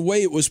those deals. The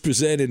way it was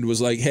presented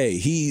was like, hey,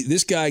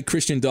 this guy,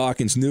 Christian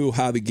Dawkins, knew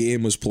how the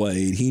game was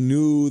played. He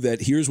knew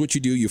that here's what you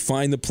do. You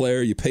find the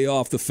player, you pay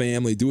off the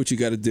family, do what you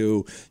got to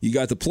do. You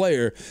got the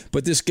player.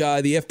 But this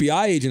guy, the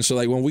FBI agents are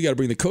like, well, we got to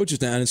bring the coaches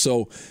down. And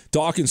so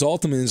Dawkins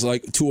ultimately is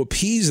like, to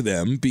appease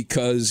them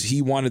because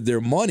he wanted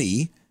their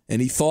money. And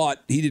he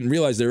didn't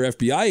realize they were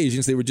FBI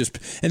agents. They were just,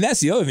 and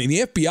that's the other thing.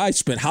 The FBI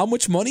spent how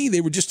much money?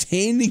 They were just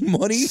handing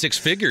money. 6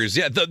 figures.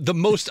 Yeah. The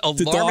most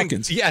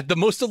alarming. Yeah. The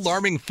most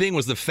alarming thing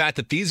was the fact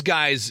that these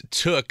guys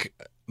took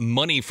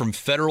money from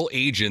federal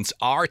agents,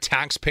 our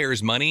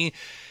taxpayers' money,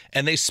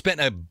 and they spent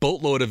a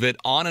boatload of it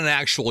on an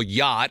actual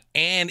yacht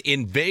and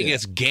in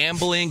Vegas,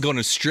 gambling, going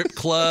to strip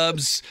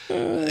clubs,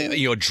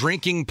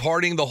 drinking,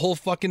 partying, the whole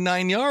fucking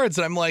 9 yards.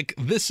 And I'm like,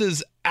 this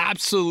is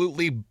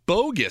absolutely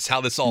bogus how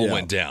this all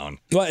went down.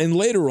 Well, and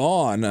later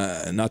on,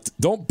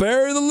 don't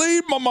bury the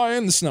lead, my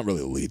man. This is not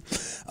really a lead.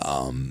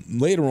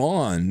 Later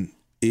on,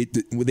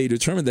 they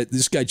determined that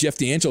this guy, Jeff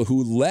D'Angelo,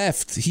 who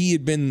left, he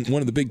had been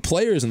one of the big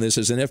players in this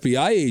as an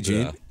FBI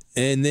agent. Yeah.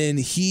 And then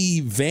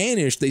he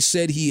vanished. They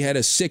said he had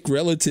a sick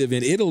relative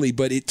in Italy,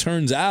 but it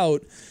turns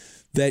out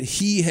that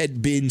he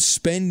had been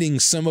spending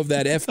some of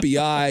that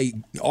FBI,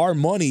 our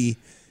money,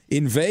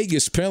 in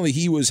Vegas. Apparently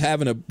he was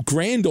having a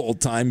grand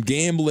old time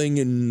gambling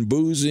and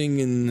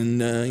boozing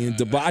and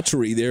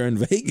debauchery there in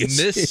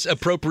Vegas.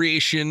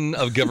 Misappropriation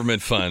of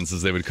government funds,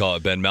 as they would call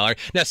it, Ben Maller.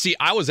 Now, see,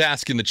 I was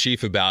asking the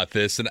chief about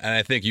this, and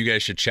I think you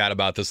guys should chat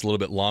about this a little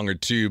bit longer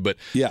too, but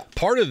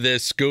part of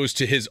this goes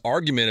to his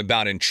argument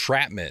about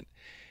entrapment.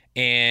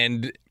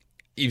 And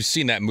you've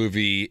seen that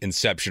movie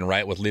Inception,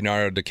 right, with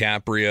Leonardo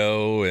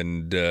DiCaprio,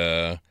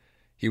 and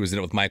he was in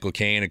it with Michael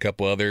Caine and a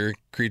couple other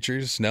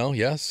creatures. No?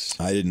 Yes?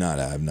 I did not.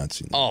 I have not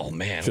seen it. Oh,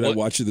 man. Should I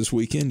watch it this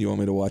weekend? You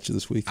want me to watch it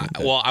this weekend?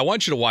 I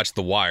want you to watch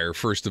The Wire,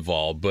 first of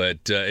all, but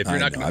if you're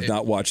not... I've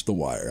not watched The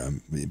Wire,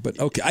 but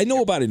okay. I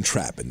know about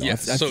entrapment, though. Yeah,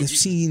 I've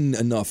seen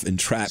enough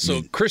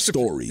entrapment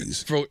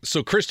stories.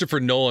 So Christopher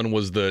Nolan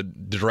was the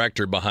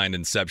director behind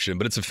Inception,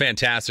 but it's a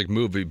fantastic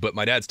movie. But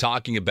my dad's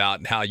talking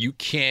about how you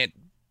can't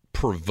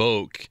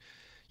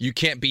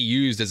be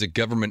used as a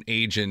government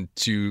agent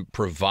to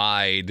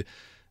provide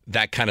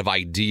that kind of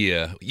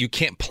idea. You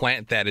can't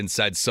plant that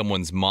inside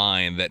someone's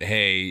mind that,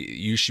 hey,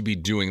 you should be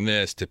doing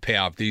this to pay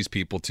off these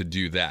people to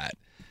do that.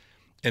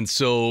 And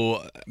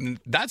so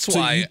that's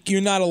why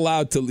you're not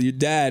allowed to. Your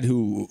dad,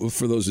 who,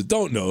 for those that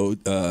don't know,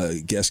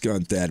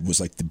 Gascon's dad was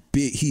like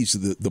he's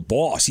the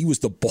boss. He was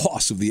the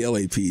boss of the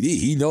LAPD.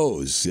 He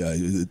knows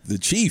the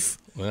chief.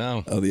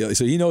 Wow.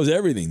 So he knows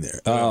everything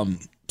there.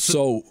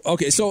 So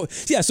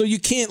you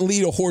can't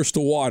lead a horse to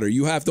water.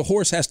 The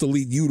horse has to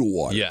lead you to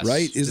water. Yes.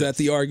 Right? Is that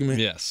the argument?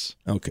 Yes.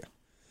 Okay.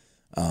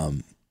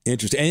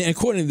 Interesting. And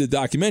according to the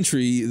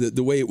documentary,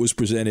 the way it was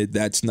presented,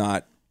 that's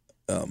not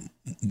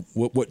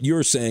what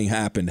you're saying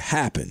happened.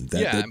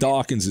 That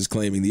Dawkins is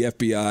claiming the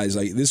FBI is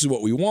like, this is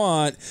what we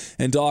want,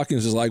 and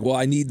Dawkins is like, well,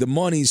 I need the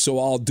money, so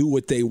I'll do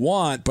what they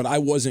want, but I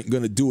wasn't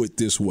going to do it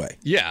this way.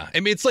 Yeah,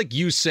 I mean, it's like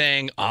you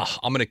saying, I'm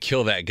going to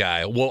kill that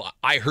guy. Well,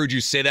 I heard you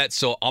say that,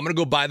 so I'm going to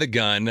go buy the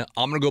gun.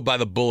 I'm going to go buy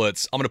the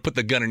bullets. I'm going to put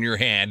the gun in your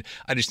hand.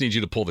 I just need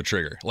you to pull the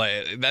trigger.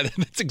 Like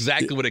that's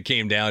exactly what it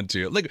came down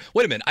to. Like,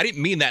 wait a minute, I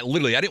didn't mean that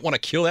literally. I didn't want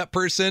to kill that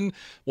person.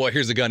 Well,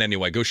 here's the gun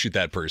anyway. Go shoot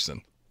that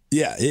person.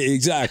 Yeah,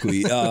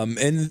 exactly.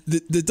 And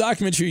the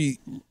documentary,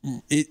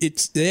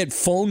 they had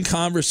phone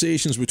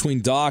conversations between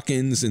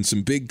Dawkins and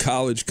some big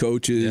college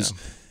coaches.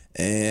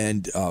 Yeah.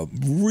 And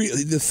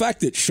really, the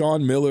fact that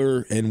Sean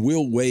Miller and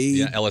Will Wade.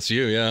 Yeah,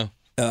 LSU, yeah.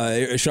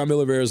 Sean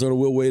Miller of Arizona,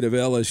 Will Wade of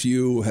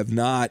LSU have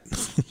not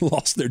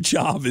lost their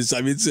job.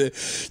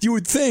 You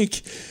would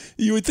think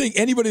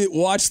anybody that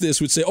watched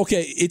this would say,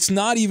 okay, it's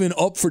not even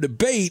up for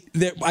debate.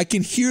 That I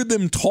can hear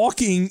them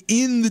talking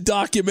in the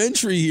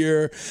documentary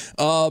here.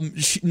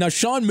 Now,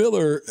 Sean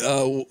Miller,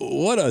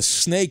 what a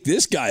snake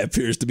this guy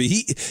appears to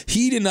be.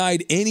 He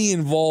denied any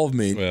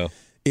involvement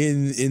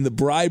in the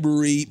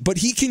bribery, but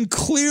he can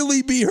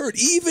clearly be heard.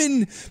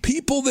 Even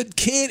people that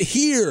can't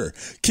hear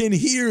can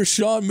hear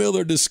Sean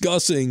Miller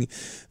discussing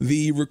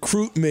the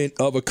recruitment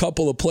of a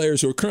couple of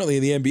players who are currently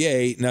in the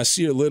NBA,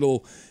 Nasir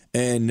Little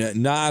and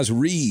Naz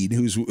Reid,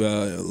 who's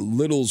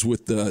Little's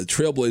with the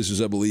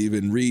Trailblazers, I believe,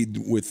 and Reid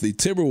with the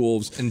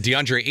Timberwolves. And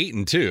DeAndre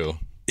Ayton, too.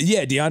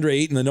 Yeah, DeAndre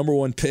Ayton, the number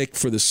one pick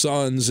for the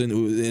Suns, and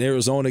an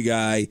Arizona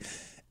guy.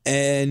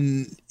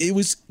 And it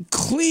was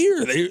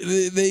clear.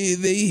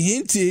 They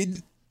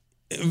hinted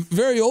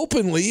very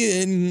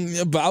openly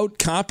about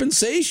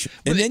compensation.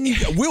 And then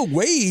Will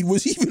Wade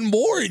was even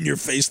more in your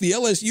face, the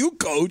LSU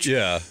coach.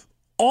 Yeah.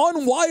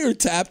 On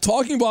wiretap,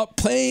 talking about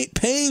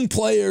paying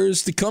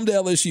players to come to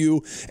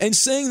LSU and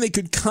saying they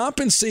could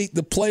compensate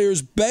the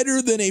players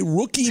better than a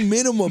rookie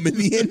minimum in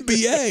the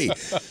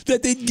NBA,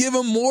 that they'd give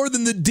them more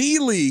than the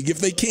D-League if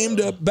they came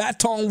to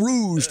Baton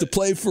Rouge to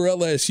play for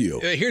LSU.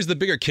 Here's the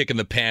bigger kick in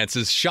the pants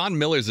is Sean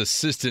Miller's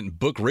assistant,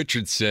 Book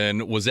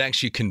Richardson, was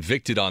actually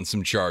convicted on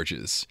some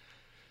charges.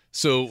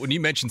 So when you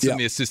mentioned some of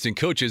the assistant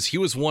coaches, he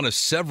was one of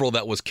several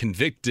that was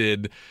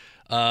convicted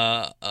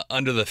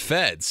under the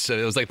feds. So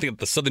it was like, I think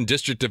the Southern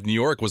District of New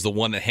York was the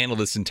one that handled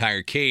this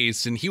entire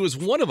case, and he was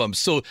one of them.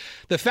 So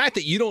the fact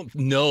that you don't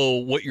know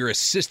what your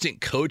assistant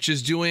coach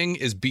is doing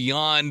is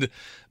beyond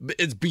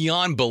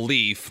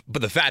belief.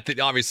 But the fact that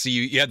obviously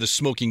you had the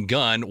smoking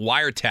gun,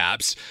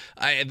 wiretaps,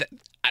 I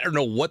don't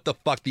know what the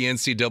fuck the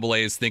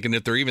NCAA is thinking,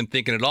 if they're even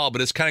thinking at all, but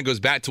this kind of goes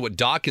back to what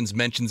Dawkins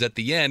mentions at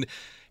the end.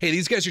 Hey,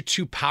 these guys are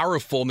too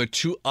powerful and they're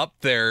too up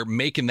there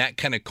making that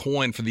kind of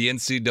coin for the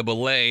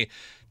NCAA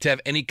to have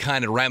any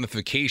kind of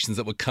ramifications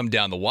that would come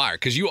down the wire.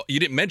 Because you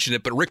didn't mention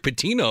it, but Rick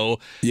Pitino,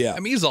 I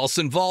mean, he's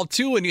also involved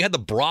too. And you had the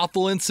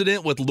brothel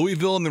incident with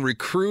Louisville and the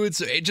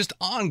recruits. It's just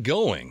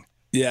ongoing.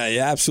 Yeah,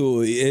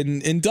 absolutely.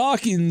 And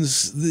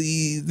Dawkins,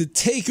 the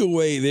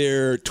takeaway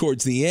there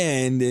towards the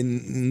end,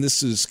 and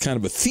this is kind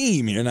of a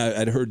theme here, and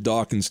I'd heard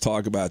Dawkins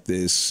talk about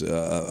this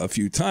a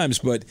few times,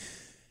 but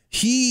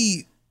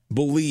he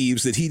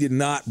believes that he did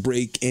not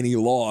break any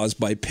laws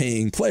by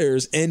paying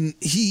players, and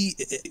the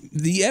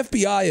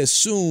FBI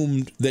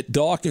assumed that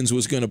Dawkins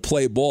was going to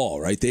play ball,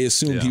 right? They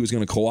assumed he was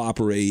going to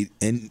cooperate,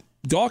 and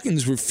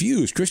Dawkins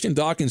refused. Christian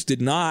Dawkins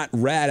did not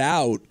rat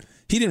out.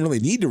 He didn't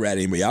really need to rat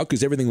anybody out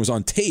because everything was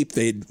on tape.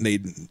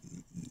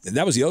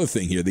 That was the other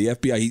thing here. The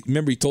FBI,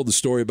 remember he told the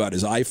story about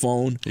his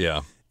iPhone?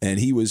 Yeah. And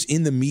he was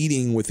in the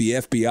meeting with the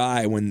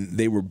FBI when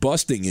they were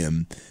busting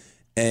him,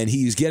 and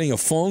he's getting a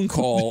phone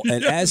call,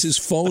 and as his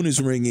phone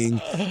is ringing,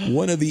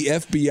 one of the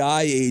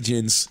FBI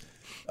agents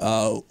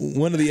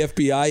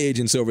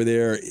over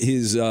there,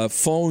 his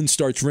phone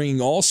starts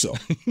ringing also.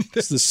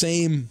 It's the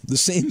same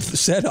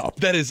setup.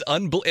 That is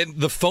unbelievable.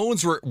 The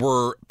phones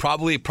were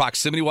probably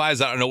proximity-wise,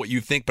 I don't know what you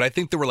think, but I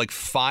think they were like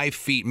 5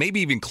 feet, maybe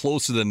even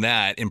closer than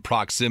that in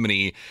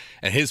proximity,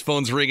 and his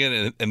phone's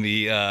ringing and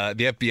the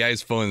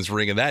FBI's phone's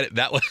ringing.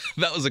 That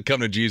was a come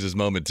to Jesus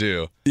moment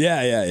too.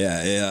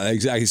 Yeah,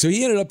 exactly. So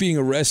he ended up being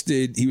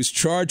arrested. He was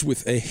charged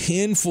with a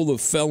handful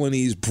of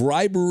felonies: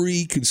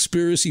 bribery,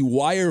 conspiracy,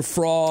 wire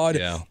fraud,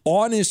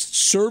 honest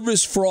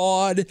service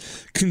fraud,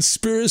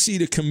 conspiracy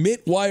to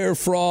commit wire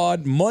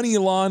fraud, money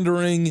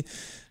laundering.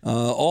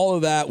 All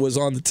of that was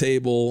on the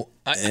table.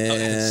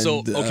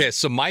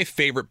 So my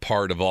favorite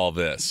part of all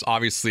this,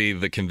 obviously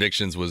the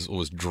convictions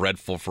was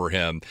dreadful for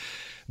him.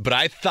 But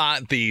I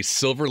thought the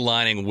silver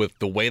lining with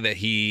the way that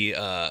he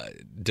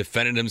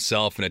defended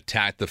himself and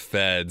attacked the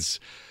feds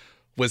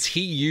was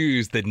he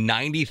used the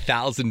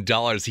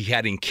 $90,000 he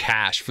had in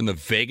cash from the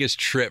Vegas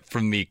trip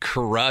from the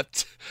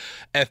corrupt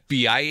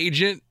FBI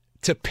agent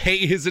to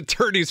pay his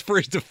attorneys for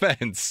his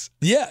defense.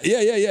 Yeah.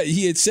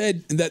 He had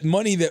said that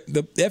money that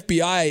the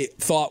FBI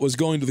thought was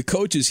going to the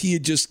coaches, he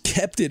had just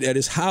kept it at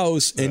his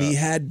house, and he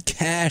had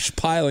cash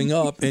piling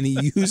up, and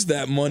he used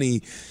that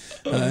money,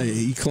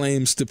 he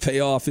claims, to pay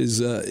off his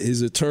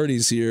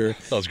attorneys here.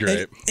 That was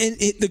great. And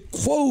the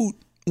quote,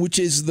 which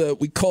is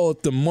we call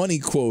it the money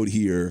quote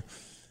here,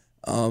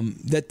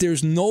 that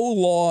there's no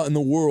law in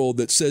the world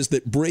that says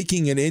that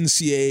breaking an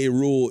NCAA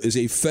rule is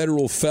a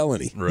federal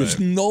felony. Right. There's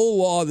no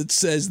law that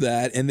says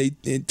that, and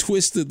they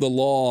twisted the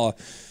law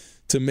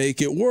to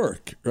make it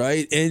work,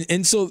 right?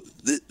 And so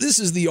this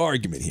is the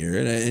argument here,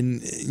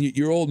 and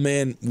your old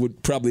man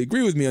would probably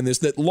agree with me on this,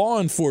 that law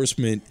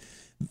enforcement,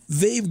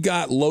 they've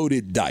got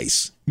loaded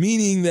dice,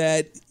 meaning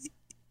that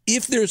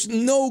if there's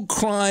no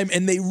crime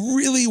and they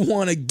really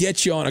want to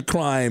get you on a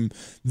crime,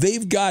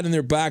 they've got in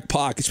their back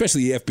pocket,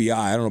 especially the FBI,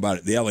 I don't know about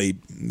it,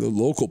 the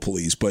local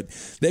police, but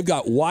they've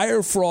got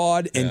wire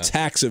fraud and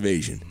tax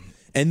evasion.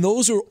 And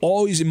those are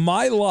always, in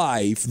my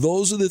life,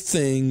 those are the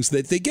things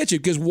that they get you.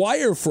 Because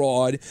wire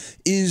fraud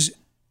is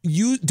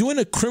you doing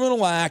a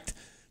criminal act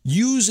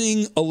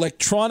using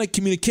electronic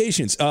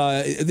communications.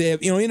 They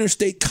have,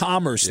 interstate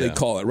commerce, they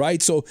call it,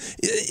 right? So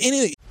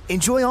anyway.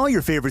 Enjoy all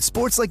your favorite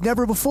sports like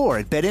never before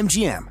at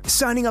BetMGM.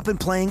 Signing up and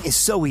playing is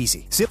so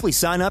easy. Simply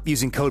sign up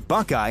using code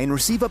Buckeye and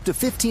receive up to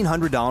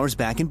 $1,500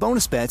 back in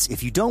bonus bets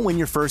if you don't win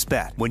your first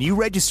bet. When you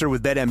register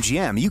with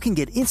BetMGM, you can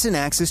get instant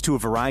access to a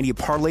variety of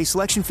parlay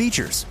selection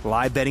features,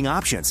 live betting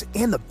options,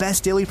 and the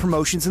best daily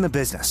promotions in the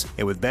business.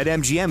 And with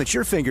BetMGM at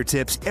your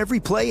fingertips, every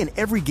play and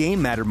every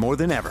game matter more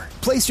than ever.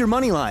 Place your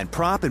moneyline,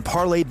 prop, and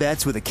parlay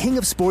bets with the king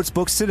of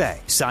sportsbooks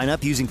today. Sign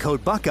up using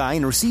code Buckeye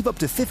and receive up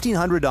to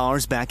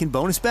 $1,500 back in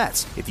bonus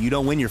bets if you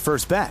don't win your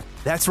first bet.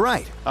 That's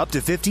right, up to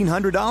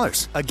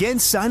 $1,500. Again,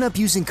 sign up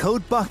using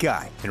code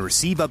Buckeye and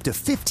receive up to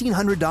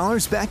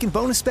 $1,500 back in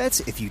bonus bets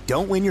if you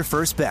don't win your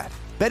first bet.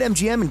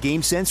 BetMGM and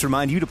GameSense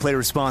remind you to play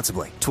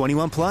responsibly.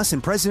 21 plus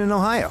and present in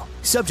Ohio.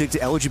 Subject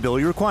to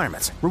eligibility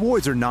requirements.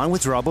 Rewards are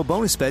non-withdrawable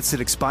bonus bets that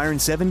expire in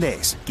 7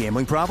 days.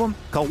 Gambling problem?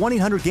 Call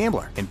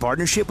 1-800-GAMBLER in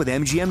partnership with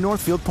MGM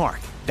Northfield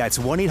Park. That's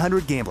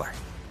 1-800-GAMBLER.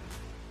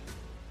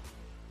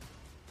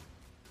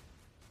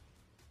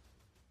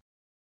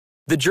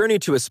 The journey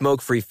to a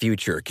smoke-free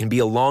future can be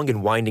a long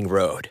and winding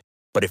road.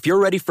 But if you're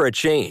ready for a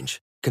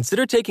change,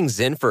 consider taking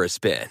Zyn for a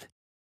spin.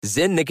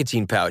 Zyn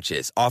nicotine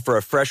pouches offer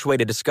a fresh way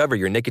to discover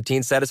your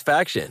nicotine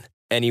satisfaction.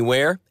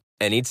 Anywhere,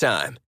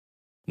 anytime.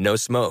 No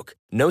smoke,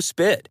 no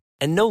spit,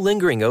 and no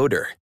lingering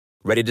odor.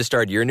 Ready to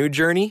start your new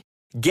journey?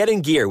 Get in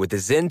gear with the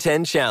Zyn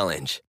 10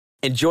 Challenge.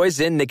 Enjoy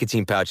Zyn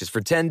nicotine pouches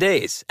for 10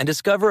 days and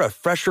discover a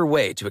fresher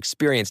way to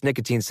experience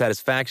nicotine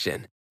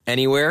satisfaction.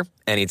 Anywhere,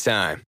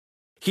 anytime.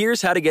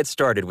 Here's how to get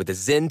started with the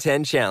Zyn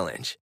 10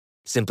 Challenge.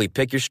 Simply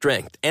pick your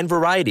strength and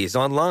varieties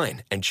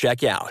online and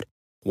check out.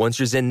 Once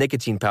your Zyn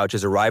nicotine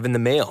pouches arrive in the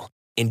mail,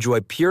 enjoy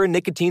pure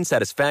nicotine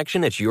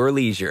satisfaction at your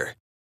leisure.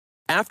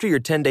 After your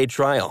 10-day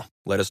trial,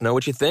 let us know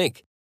what you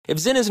think. If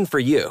Zyn isn't for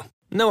you,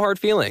 no hard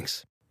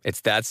feelings.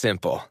 It's that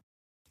simple.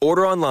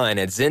 Order online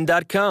at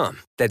Zyn.com,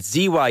 that's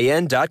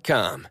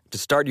ZYN.com, to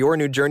start your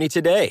new journey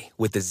today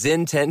with the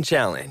Zyn 10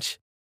 Challenge.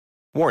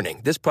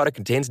 Warning, this product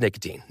contains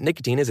nicotine.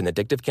 Nicotine is an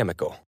addictive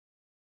chemical.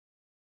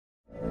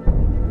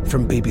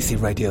 From BBC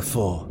Radio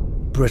 4,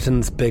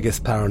 Britain's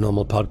biggest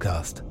paranormal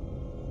podcast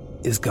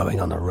is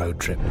going on a road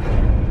trip.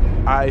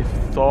 I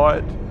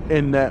thought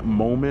in that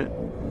moment,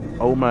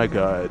 oh my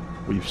God,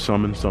 we've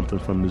summoned something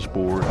from this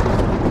board.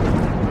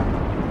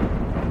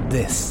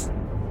 This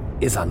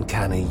is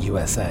Uncanny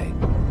USA.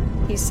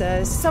 He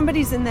says,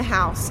 somebody's in the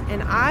house,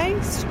 and I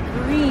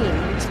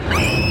screamed.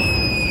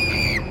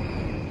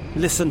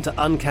 Listen to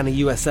Uncanny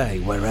USA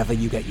wherever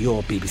you get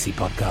your BBC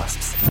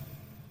podcasts,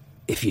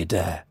 if you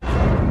dare.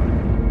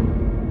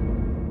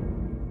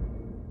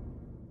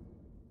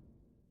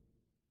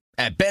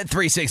 At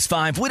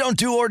Bet365, we don't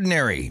do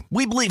ordinary.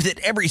 We believe that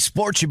every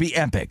sport should be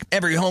epic.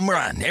 Every home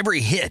run,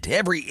 every hit,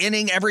 every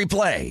inning, every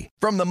play.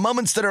 From the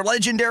moments that are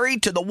legendary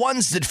to the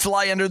ones that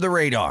fly under the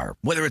radar.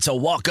 Whether it's a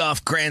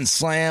walk-off grand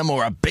slam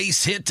or a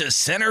base hit to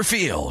center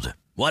field.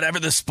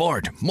 Whatever the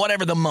sport,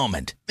 whatever the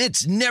moment.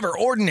 It's never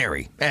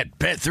ordinary at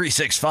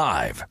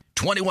Bet365.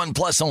 21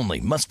 plus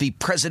only. Must be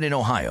present in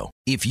Ohio.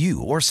 If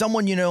you or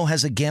someone you know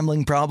has a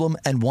gambling problem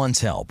and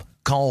wants help,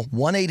 call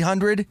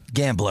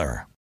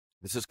 1-800-GAMBLER.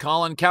 This is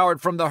Colin Cowherd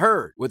from The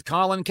Herd with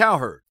Colin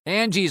Cowherd.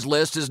 Angie's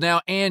List is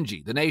now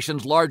Angie, the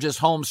nation's largest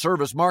home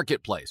service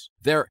marketplace.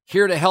 They're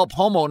here to help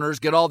homeowners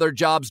get all their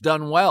jobs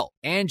done well.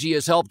 Angie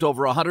has helped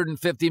over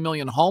 150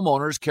 million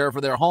homeowners care for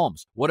their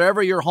homes.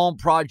 Whatever your home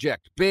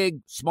project,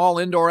 big, small,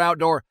 indoor,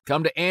 outdoor,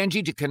 come to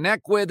Angie to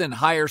connect with and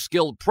hire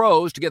skilled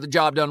pros to get the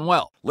job done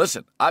well.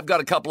 Listen, I've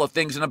got a couple of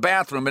things in a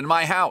bathroom in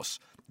my house.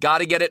 Got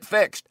to get it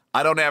fixed.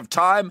 I don't have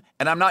time,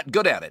 and I'm not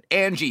good at it.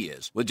 Angie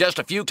is. With just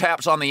a few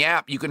taps on the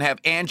app, you can have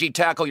Angie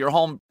tackle your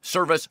home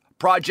service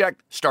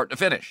project, start to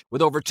finish.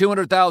 With over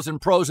 200,000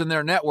 pros in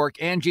their network,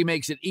 Angie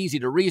makes it easy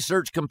to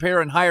research,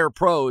 compare, and hire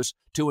pros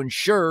to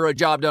ensure a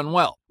job done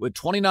well. With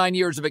 29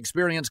 years of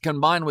experience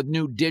combined with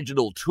new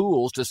digital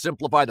tools to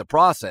simplify the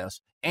process,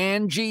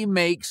 Angie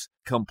makes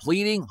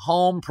completing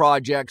home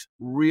projects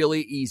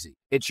really easy.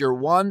 It's your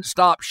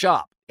one-stop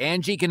shop.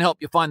 Angie can help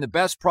you find the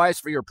best price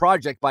for your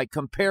project by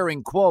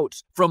comparing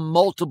quotes from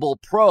multiple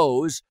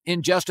pros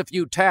in just a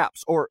few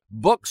taps, or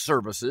book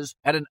services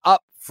at an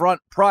upfront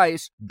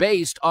price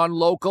based on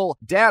local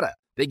data.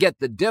 They get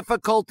the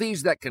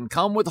difficulties that can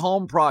come with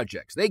home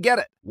projects. They get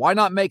it. Why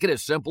not make it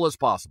as simple as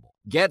possible?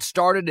 Get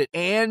started at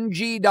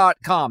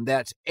Angie.com.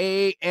 That's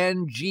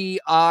ANGI.com,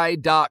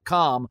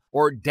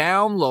 or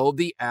download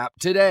the app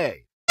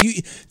today.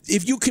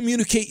 If you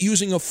communicate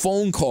using a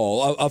phone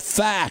call, a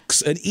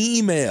fax, an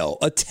email,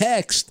 a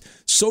text,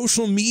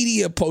 social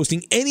media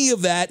posting, any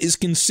of that is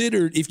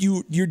considered, if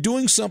you're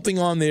doing something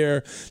on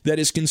there that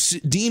is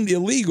deemed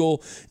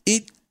illegal,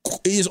 it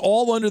is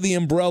all under the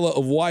umbrella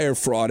of wire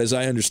fraud, as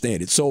I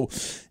understand it. So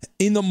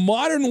in the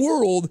modern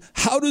world,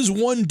 how does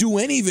one do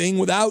anything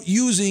without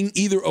using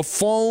either a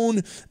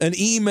phone, an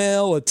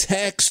email, a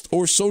text,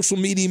 or social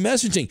media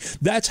messaging?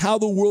 That's how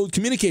the world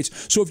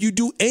communicates. So if you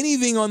do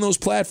anything on those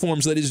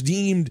platforms that is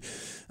deemed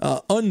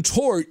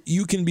untoward,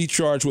 you can be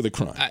charged with a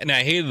crime. And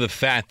I hated the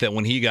fact that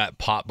when he got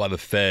popped by the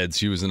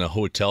feds, he was in a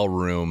hotel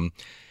room,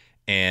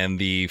 and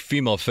the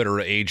female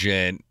federal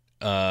agent,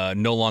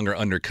 no longer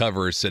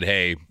undercover, said,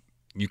 hey,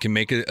 you can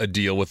make a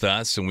deal with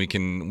us, and we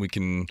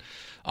can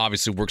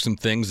obviously work some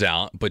things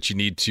out, but you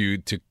need to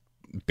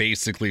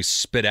basically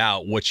spit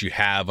out what you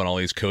have on all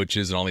these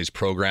coaches and all these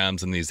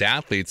programs and these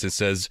athletes. It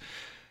says,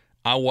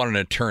 I want an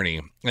attorney.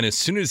 And as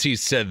soon as he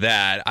said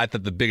that, I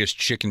thought the biggest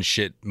chicken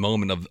shit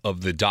moment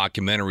of the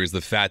documentary is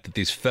the fact that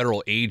these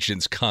federal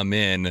agents come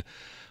in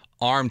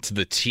armed to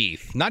the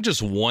teeth. Not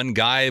just one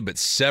guy, but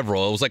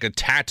several. It was like a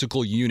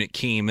tactical unit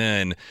came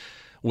in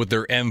with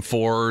their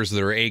M4s,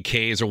 their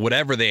AKs, or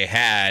whatever they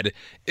had.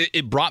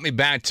 It brought me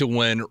back to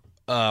when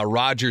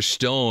Roger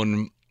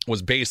Stone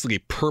was basically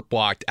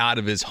perp-walked out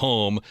of his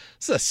home.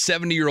 This is a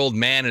 70-year-old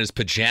man in his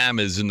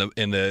pajamas in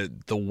the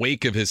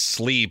wake of his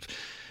sleep.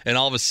 And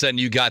all of a sudden,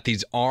 you got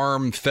these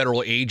armed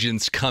federal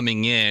agents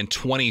coming in,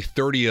 20,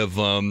 30 of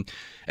them.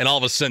 And all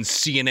of a sudden,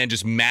 CNN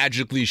just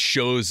magically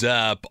shows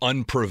up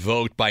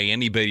unprovoked by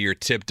anybody or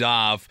tipped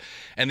off.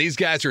 And these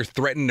guys are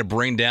threatening to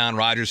bring down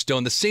Roger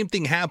Stone. The same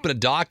thing happened to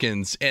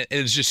Dawkins. And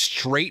it was just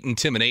straight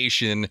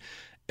intimidation.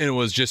 And it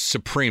was just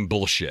supreme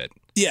bullshit.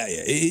 Yeah.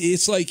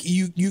 It's like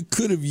you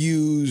could have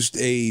used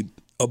a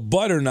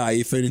butter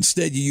knife, and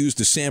instead you used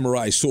a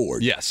samurai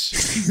sword.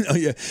 Yes.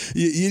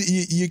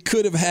 You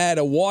could have had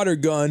a water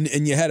gun,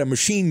 and you had a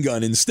machine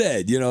gun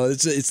instead.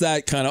 It's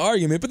that kind of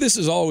argument. But this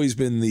has always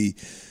been the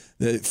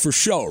for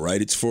show, right?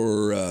 It's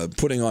for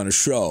putting on a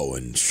show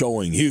and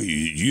showing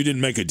you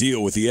didn't make a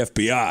deal with the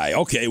FBI.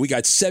 Okay, we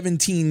got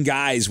 17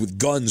 guys with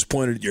guns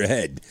pointed at your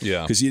head.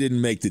 Yeah. Because you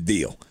didn't make the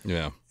deal.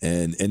 Yeah.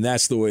 And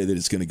that's the way that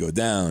it's going to go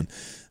down.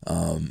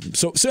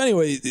 So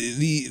anyway,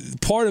 the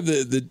part of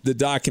the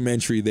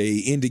documentary, they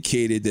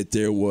indicated that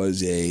there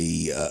was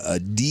a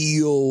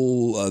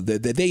deal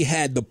that they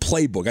had the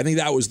playbook. I think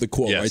that was the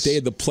quote, yes. Right? They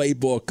had the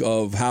playbook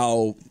of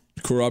how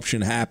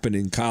corruption happened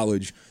in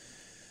college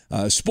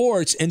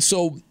sports, and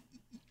so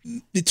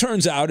it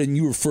turns out, and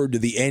you referred to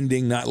the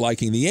ending, not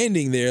liking the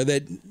ending there,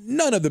 that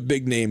none of the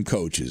big-name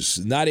coaches,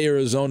 not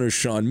Arizona's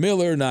Sean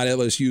Miller, not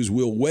LSU's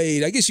Will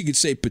Wade, I guess you could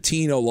say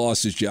Pitino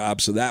lost his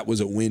job, so that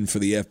was a win for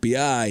the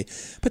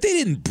FBI, but they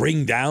didn't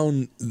bring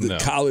down the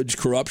college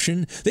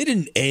corruption. They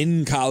didn't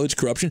end college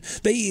corruption.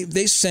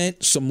 They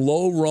sent some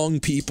low-rung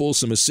people,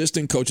 some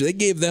assistant coaches. They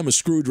gave them a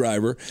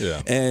screwdriver,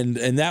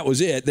 and that was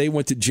it. They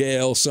went to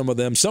jail, some of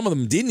them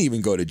didn't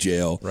even go to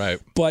jail, right?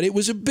 But it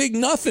was a big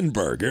nothing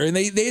burger, and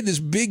they had this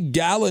big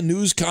gala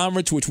news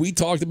conference, which we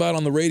talked about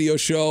on the radio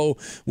show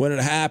when it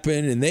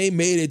happened, and they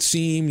made it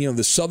seem,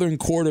 the Southern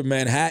Court of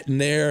Manhattan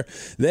there,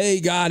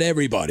 they got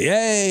everybody.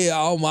 Hey,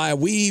 oh my,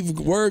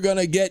 we're going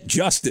to get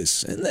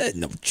justice.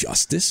 And no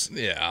justice.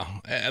 Yeah.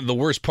 And the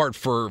worst part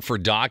for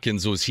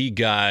Dawkins was he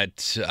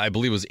got, I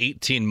believe it was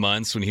 18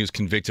 months when he was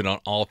convicted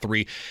on all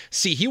three.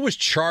 See, he was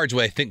charged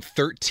with, I think,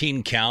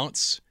 13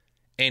 counts.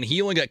 And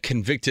he only got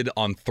convicted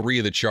on 3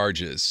 of the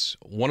charges.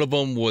 One of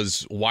them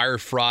was wire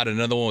fraud.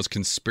 Another one was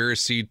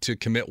conspiracy to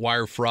commit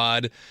wire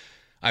fraud.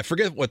 I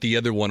forget what the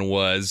other one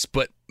was.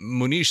 But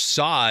Munish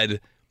Saad,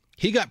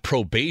 he got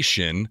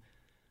probation.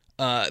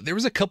 There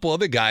was a couple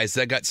other guys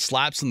that got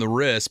slaps in the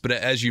wrist. But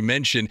as you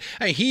mentioned,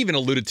 he even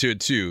alluded to it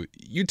too.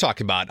 You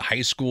talk about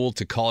high school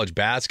to college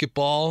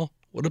basketball.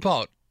 What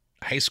about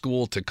high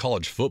school to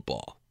college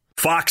football?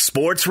 Fox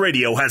Sports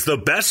Radio has the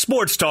best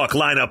sports talk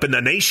lineup in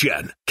the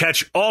nation.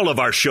 Catch all of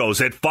our shows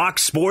at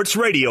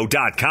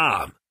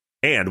foxsportsradio.com.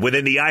 And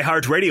within the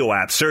iHeartRadio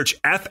app, search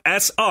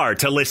FSR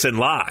to listen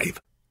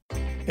live.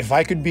 If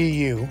I could be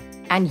you.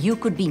 And you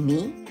could be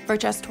me. For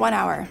just 1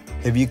 hour.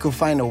 If you could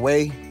find a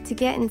way. To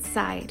get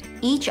inside.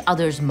 Each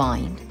other's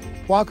mind.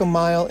 Walk a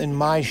mile in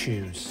my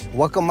shoes.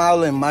 Walk a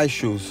mile in my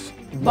shoes.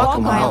 Walk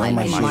a mile in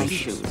my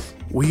shoes.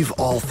 We've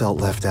all felt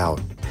left out.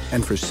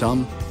 And for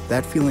some,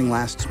 that feeling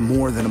lasts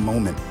more than a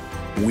moment.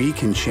 We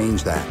can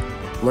change that.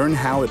 Learn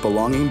how at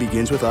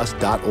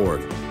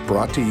belongingbeginswithus.org.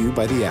 Brought to you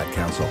by the Ad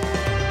Council.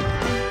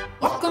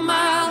 Walk a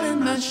mile in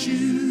my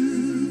shoes.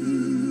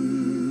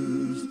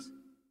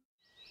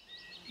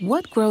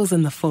 What grows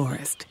in the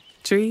forest?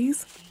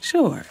 Trees?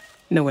 Sure.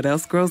 Know what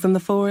else grows in the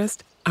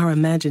forest? Our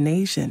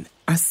imagination,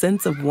 our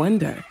sense of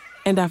wonder,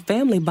 and our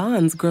family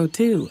bonds grow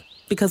too.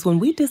 Because when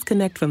we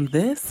disconnect from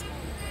this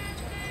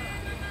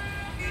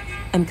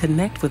and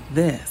connect with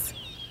this,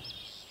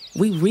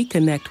 we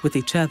reconnect with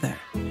each other.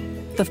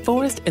 The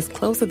forest is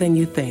closer than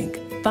you think.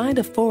 Find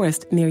a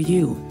forest near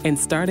you and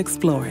start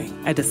exploring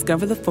at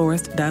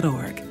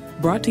discovertheforest.org.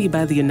 Brought to you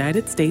by the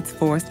United States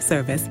Forest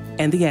Service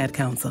and the Ad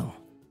Council.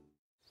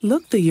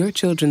 Look through your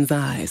children's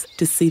eyes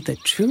to see the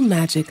true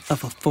magic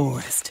of a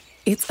forest.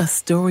 It's a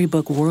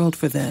storybook world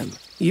for them.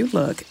 You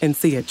look and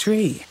see a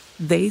tree.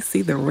 They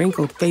see the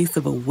wrinkled face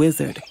of a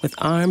wizard with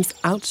arms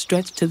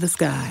outstretched to the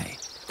sky.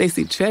 They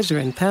see treasure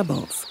in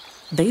pebbles.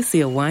 They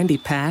see a windy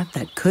path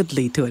that could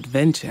lead to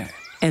adventure.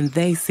 And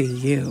they see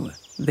you,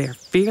 their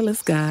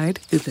fearless guide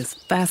through this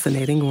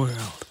fascinating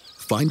world.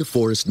 Find a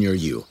forest near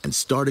you and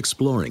start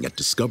exploring at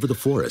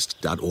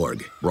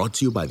discovertheforest.org. Brought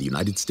to you by the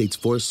United States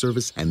Forest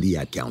Service and the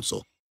Ad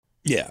Council.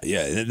 Yeah,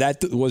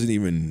 that wasn't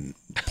even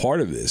part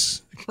of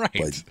this. Right.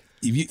 But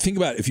if you think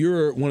about it, if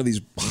you're one of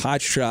these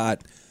hotshot,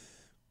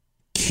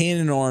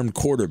 cannon-armed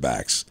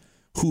quarterbacks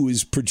who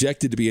is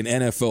projected to be an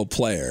NFL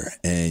player,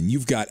 and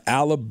you've got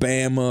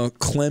Alabama,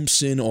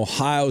 Clemson,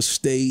 Ohio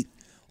State,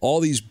 all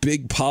these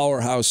big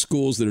powerhouse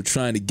schools that are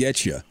trying to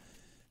get you,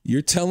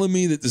 you're telling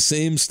me that the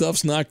same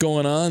stuff's not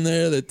going on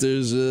there, that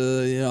there's,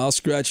 I'll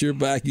scratch your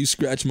back, you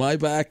scratch my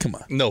back? Come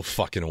on. No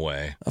fucking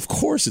way. Of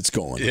course it's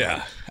going on.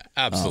 Yeah,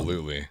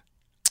 absolutely.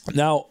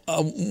 Now,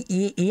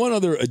 one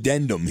other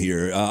addendum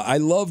here. I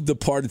love the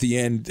part at the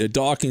end.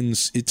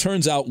 Dawkins, it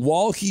turns out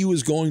while he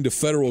was going to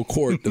federal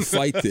court to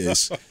fight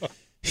this,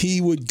 he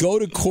would go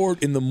to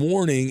court in the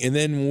morning, and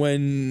then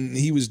when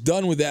he was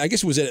done with that, I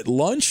guess it was at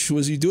lunch.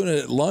 Was he doing it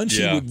at lunch?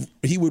 Yeah.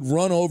 He would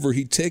run over.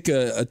 He'd take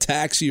a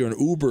taxi or an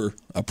Uber,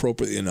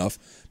 appropriately enough.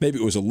 Maybe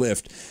it was a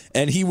Lyft.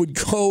 And he would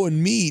go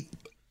and meet,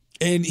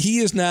 and he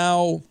is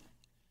now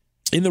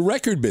in the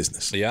record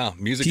business. Yeah,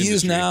 music He industry.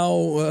 is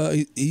now,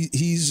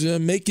 he's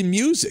making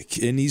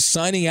music, and he's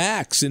signing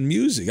acts in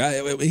music.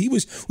 He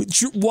was,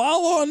 while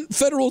on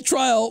federal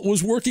trial,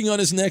 was working on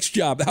his next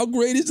job. How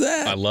great is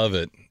that? I love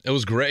it. It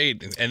was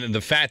great. And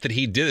the fact that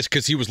he did this,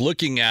 because he was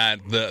looking at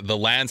the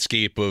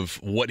landscape of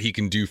what he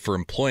can do for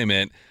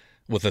employment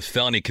with a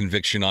felony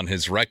conviction on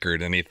his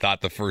record, and he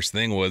thought the first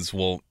thing was,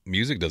 well,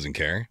 music doesn't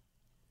care.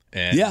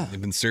 And they've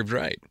been served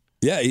right.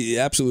 Yeah,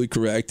 absolutely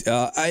correct.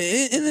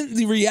 And then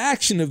the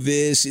reaction of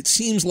this, it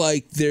seems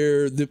like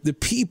the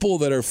people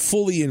that are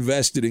fully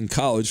invested in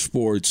college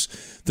sports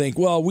think,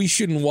 well, we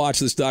shouldn't watch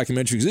this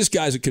documentary because this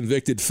guy's a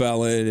convicted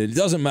felon and it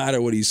doesn't matter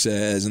what he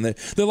says. And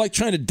they're like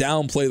trying to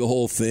downplay the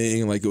whole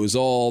thing like it was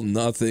all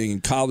nothing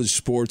and college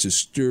sports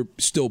is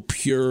still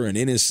pure and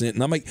innocent.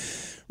 And I'm like,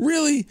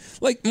 really?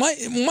 Like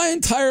my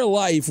entire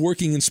life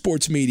working in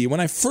sports media, when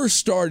I first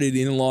started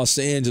in Los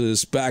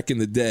Angeles back in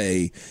the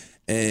day,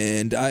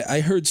 and I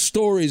heard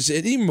stories,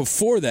 and even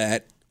before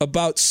that,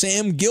 about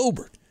Sam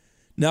Gilbert.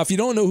 Now, if you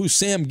don't know who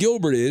Sam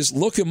Gilbert is,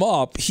 look him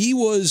up. He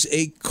was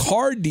a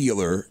car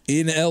dealer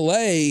in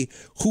L.A.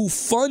 who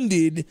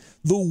funded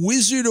the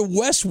Wizard of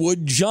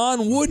Westwood,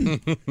 John Wooden.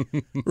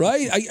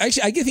 Right? I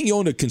think he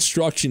owned a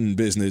construction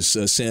business,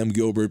 Sam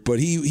Gilbert, but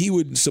he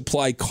would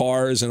supply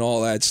cars and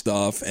all that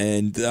stuff.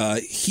 And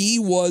he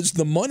was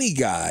the money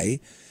guy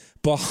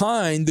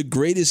behind the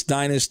greatest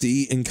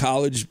dynasty in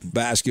college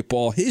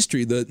basketball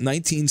history, the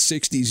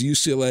 1960s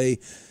UCLA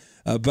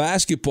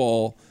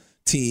basketball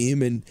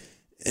team, and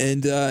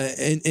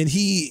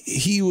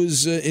he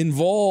was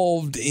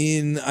involved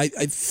in I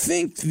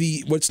think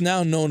what's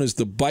now known as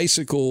the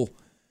Bicycle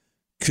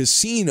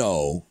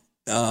Casino.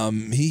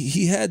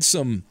 He had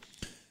some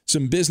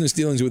business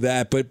dealings with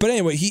that, but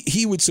anyway,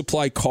 he would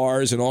supply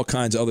cars and all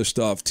kinds of other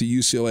stuff to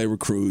UCLA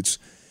recruits.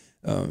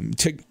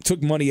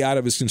 Took money out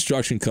of his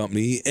construction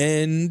company,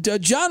 and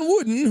John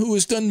Wooden, who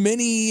has done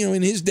many,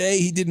 in his day,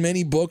 he did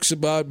many books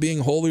about being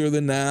holier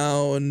than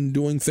thou and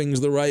doing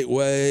things the right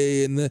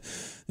way, and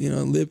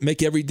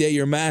make every day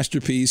your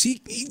masterpiece.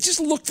 He just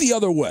looked the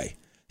other way.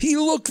 He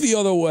looked the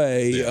other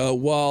way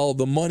while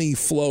the money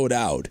flowed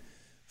out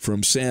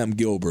from Sam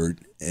Gilbert,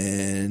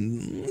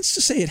 and let's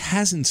just say it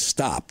hasn't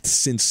stopped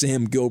since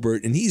Sam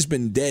Gilbert, and he's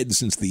been dead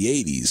since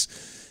the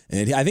 80s.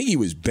 And I think he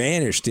was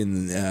banished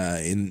in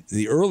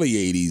the early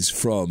 80s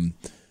from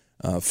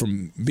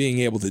being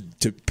able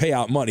to pay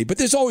out money. But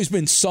there's always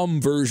been some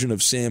version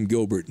of Sam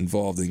Gilbert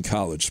involved in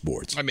college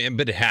sports. I mean,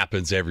 but it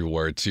happens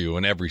everywhere, too,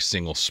 in every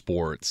single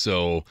sport.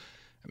 So,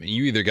 I mean,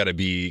 you either got to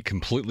be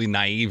completely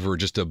naive or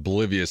just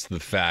oblivious to the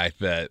fact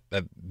that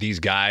these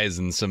guys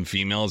and some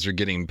females are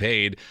getting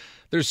paid.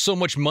 There's so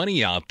much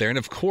money out there. And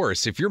of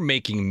course, if you're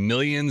making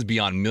millions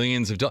beyond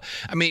millions of dollars,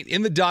 I mean,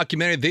 in the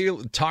documentary, they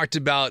talked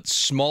about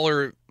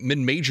smaller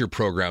mid-major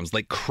programs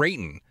like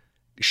Creighton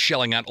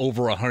shelling out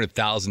over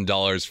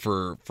 $100,000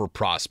 for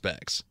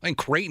prospects. I mean,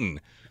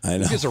 Creighton. I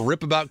know. Who gives a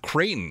rip about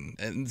Creighton?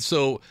 And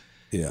so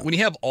when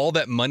you have all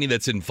that money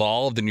that's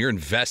involved and you're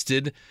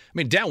invested, I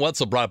mean, Dan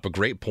Wetzel brought up a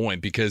great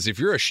point, because if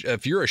you're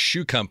a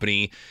shoe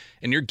company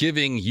and you're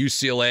giving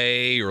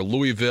UCLA or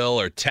Louisville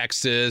or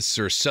Texas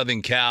or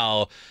Southern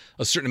Cal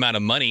a certain amount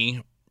of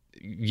money,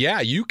 yeah,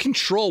 you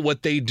control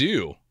what they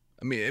do.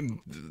 I mean,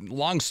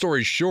 long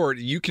story short,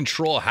 you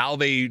control how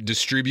they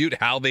distribute,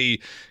 how they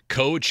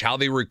coach, how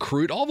they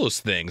recruit, all those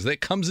things.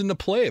 That comes into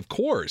play, of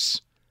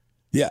course.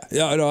 Yeah,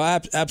 no,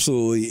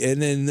 absolutely.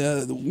 And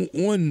then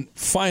one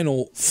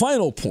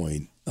final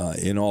point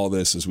in all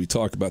this, as we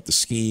talk about the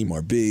scheme,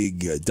 our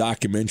big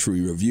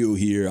documentary review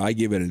here, I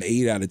give it an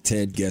 8 out of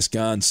 10.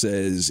 Gascon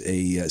says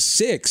a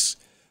 6,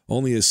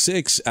 only a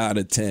 6 out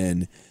of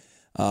 10.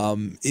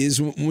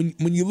 Is when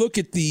you look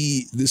at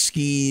the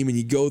scheme and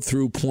you go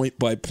through point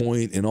by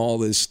point and all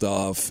this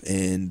stuff,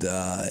 and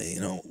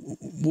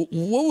what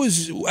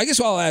was, I guess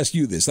I'll ask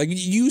you this, like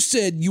you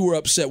said you were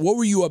upset. What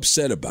were you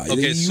upset about?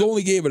 Okay, you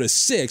only gave it a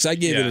 6. I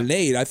gave it an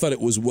 8. I thought it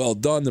was well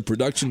done. The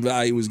production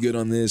value was good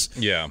on this.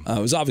 Yeah,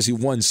 it was obviously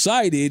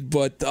one-sided,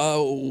 but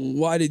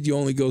why did you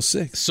only go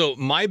 6? So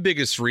my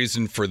biggest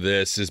reason for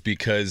this is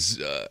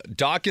because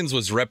Dawkins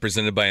was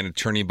represented by an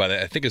attorney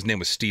I think his name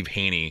was Steve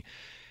Haney.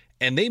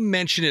 And they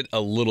mention it a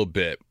little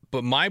bit,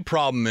 but my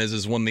problem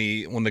is when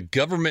the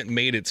government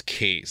made its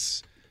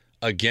case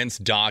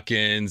against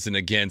Dawkins and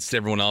against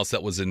everyone else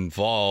that was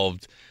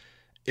involved,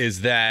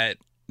 is that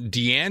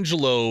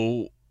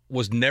DeAngelo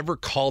was never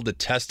called to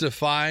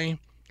testify,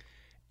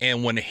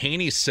 and when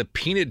Haney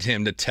subpoenaed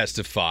him to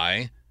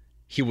testify,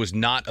 he was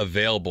not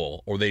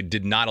available, or they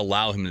did not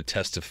allow him to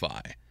testify.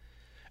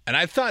 And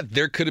I thought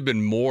there could have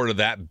been more to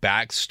that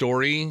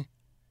backstory,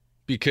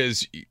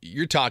 because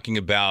you're talking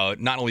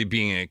about not only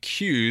being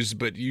accused,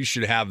 but you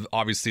should have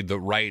obviously the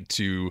right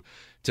to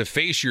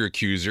face your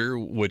accuser,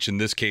 which in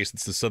this case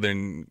it's the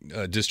Southern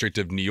District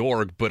of New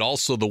York, but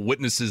also the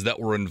witnesses that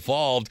were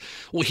involved.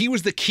 Well, he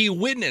was the key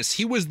witness.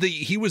 He was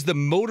the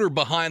motor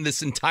behind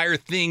this entire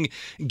thing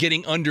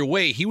getting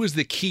underway. He was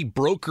the key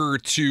broker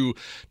to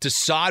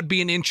Saad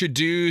being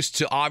introduced,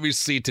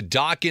 to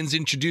Dawkins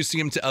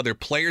introducing him to other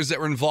players that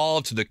were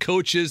involved, to the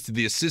coaches, to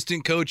the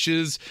assistant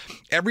coaches,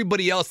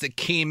 everybody else that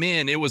came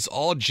in. It was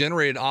all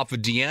generated off of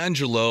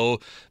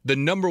DeAngelo, the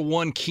number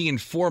one key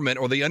informant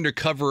or the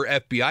undercover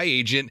FBI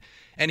agent.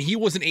 And he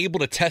wasn't able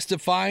to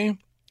testify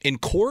in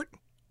court.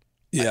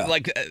 Yeah.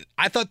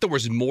 I thought there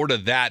was more to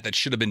that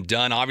should have been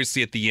done.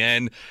 Obviously, at the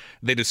end,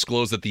 they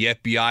disclosed that the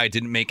FBI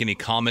didn't make any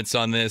comments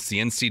on this. The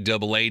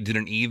NCAA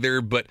didn't either.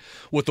 But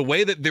with the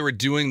way that they were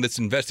doing this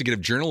investigative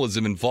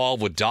journalism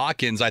involved with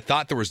Dawkins, I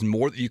thought there was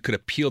more that you could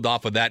have peeled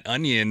off of that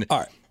onion. All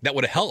right. That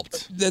would have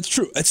helped. That's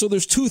true. And so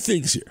there's two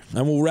things here,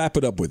 and we'll wrap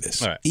it up with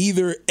this. All right.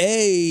 Either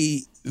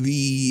A,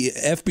 the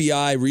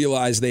FBI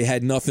realized they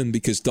had nothing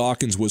because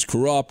Dawkins was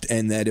corrupt,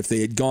 and that if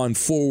they had gone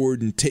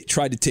forward and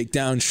tried to take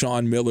down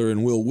Sean Miller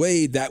and Will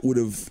Wade, that would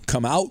have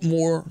come out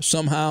more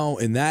somehow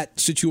in that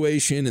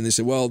situation. And they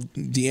said, well,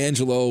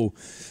 DeAngelo,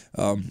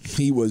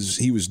 he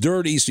was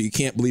dirty, so you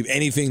can't believe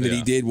anything that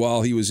he did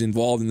while he was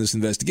involved in this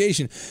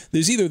investigation.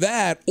 There's either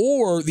that,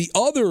 or the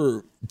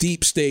other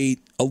deep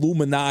state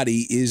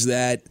Illuminati is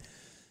that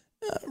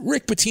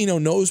Rick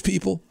Pitino knows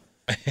people.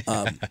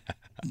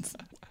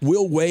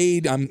 Will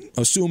Wade, I'm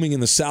assuming in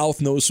the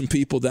South, knows some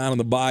people down in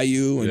the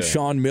Bayou, and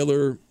Sean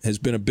Miller has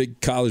been a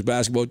big college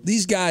basketball.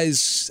 These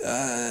guys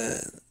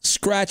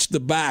scratched the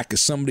back of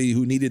somebody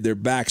who needed their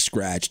back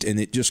scratched, and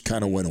it just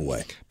kind of went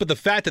away. But the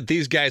fact that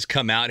these guys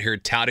come out here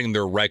touting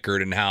their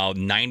record and how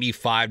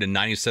 95 to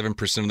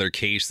 97% of their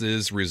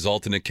cases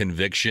result in a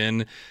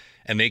conviction,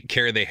 and they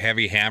carry the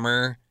heavy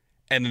hammer,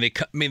 and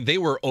they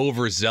were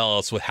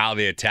overzealous with how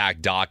they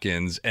attacked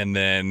Dawkins, and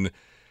then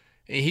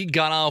he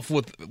got off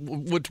with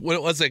what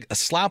was like a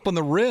slap on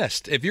the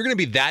wrist. If you're going to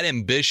be that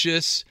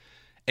ambitious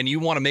and you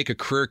want to make a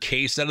career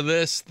case out of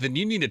this, then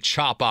you need to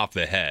chop off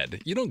the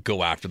head. You don't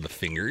go after the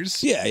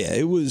fingers. Yeah.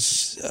 It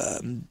was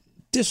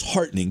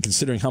disheartening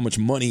considering how much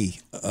money,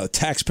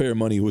 taxpayer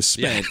money, was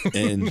spent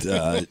and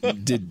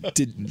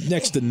did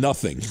next to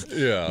nothing.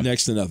 Yeah.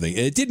 Next to nothing.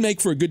 And it did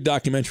make for a good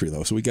documentary,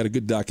 though. So we got a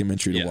good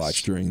documentary to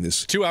watch during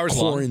this 2 hours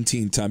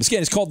quarantine time.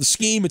 Again, it's called The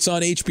Scheme. It's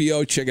on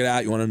HBO. Check it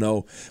out. You want to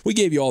know. We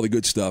gave you all the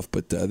good stuff,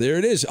 but there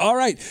it is. All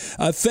right.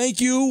 Thank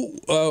you.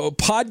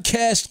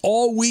 Podcast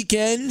all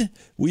weekend.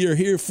 We are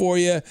here for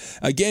you.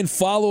 Again,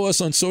 follow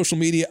us on social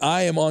media.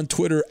 I am on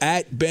Twitter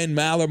at Ben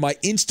Maller. My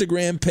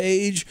Instagram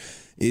page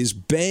is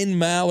Ben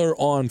Maller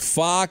on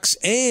Fox,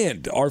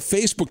 and our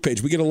Facebook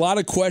page. We get a lot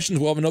of questions.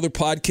 We'll have another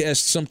podcast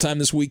sometime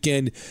this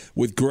weekend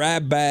with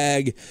Grab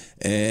Bag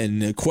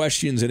and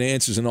questions and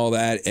answers and all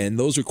that. And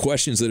those are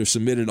questions that are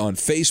submitted on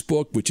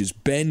Facebook, which is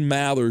Ben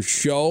Maller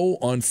Show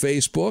on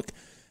Facebook.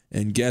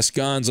 And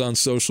Gascon's on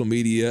social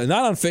media.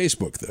 Not on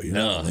Facebook, though. You're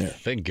not on there.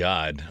 Thank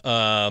God.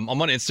 I'm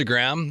on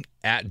Instagram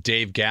at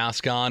Dave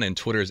Gascon, and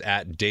Twitter's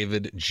at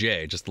David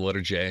J. Just the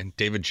letter J.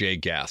 David J.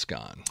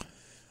 Gascon.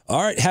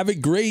 All right. Have a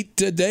great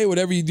day.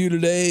 Whatever you do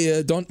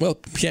today,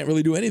 can't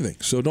really do anything.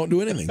 So don't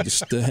do anything.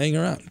 Just hang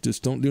around.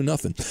 Just don't do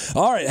nothing.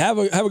 All right. Have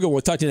a good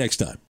one. Talk to you next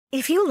time.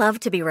 If you love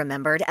to be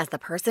remembered as the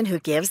person who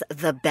gives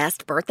the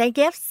best birthday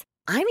gifts,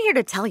 I'm here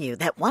to tell you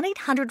that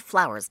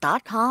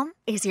 1-800-Flowers.com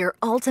is your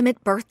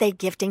ultimate birthday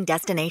gifting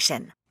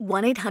destination.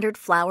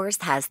 1-800-Flowers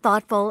has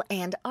thoughtful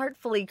and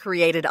artfully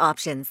created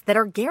options that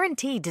are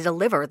guaranteed to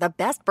deliver the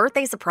best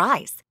birthday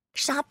surprise.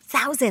 Shop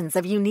thousands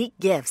of unique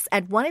gifts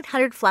at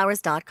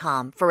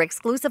 1-800-Flowers.com for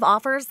exclusive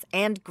offers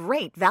and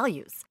great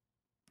values.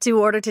 To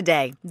order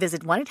today,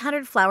 visit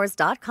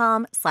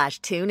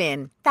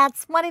 1-800-Flowers.com/tune-in.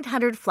 That's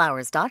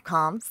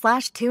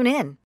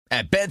 1-800-Flowers.com/tune-in.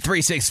 At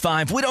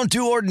Bet365, we don't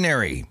do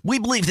ordinary. We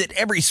believe that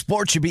every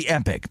sport should be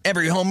epic.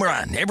 Every home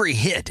run, every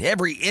hit,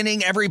 every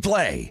inning, every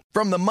play.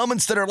 From the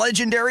moments that are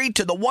legendary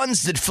to the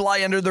ones that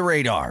fly under the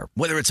radar.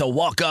 Whether it's a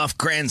walk-off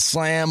grand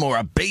slam or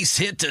a base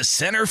hit to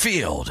center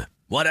field.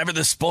 Whatever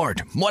the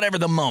sport, whatever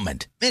the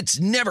moment, it's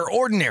never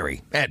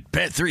ordinary at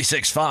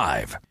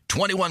Bet365.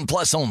 21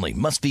 plus only.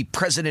 Must be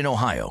present in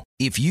Ohio.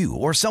 If you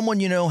or someone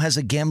you know has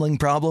a gambling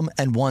problem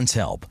and wants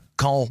help,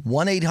 call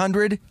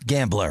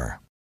 1-800-GAMBLER.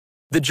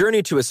 The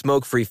journey to a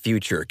smoke-free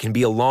future can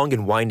be a long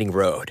and winding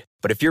road.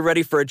 But if you're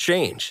ready for a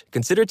change,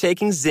 consider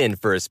taking Zyn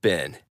for a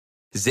spin.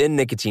 Zyn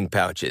nicotine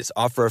pouches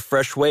offer a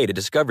fresh way to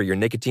discover your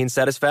nicotine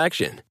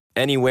satisfaction.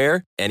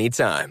 Anywhere,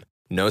 anytime.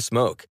 No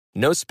smoke,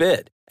 no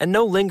spit, and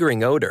no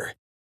lingering odor.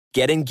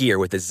 Get in gear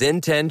with the Zyn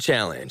 10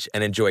 Challenge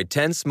and enjoy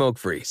 10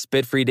 smoke-free,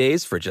 spit-free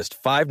days for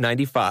just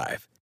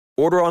 $5.95.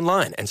 Order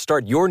online and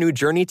start your new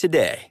journey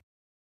today.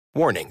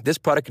 Warning, this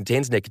product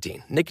contains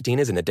nicotine. Nicotine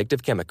is an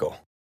addictive chemical.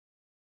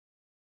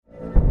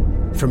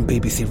 From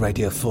BBC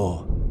Radio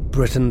 4,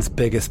 Britain's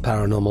biggest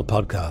paranormal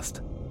podcast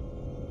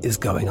is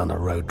going on a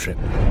road trip.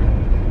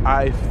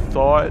 I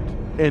thought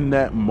in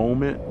that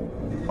moment,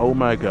 oh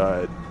my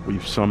God,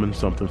 we've summoned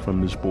something from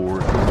this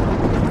board.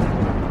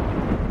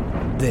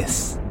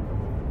 This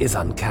is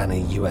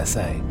Uncanny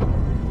USA.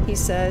 He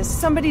says,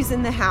 somebody's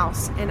in the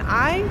house, and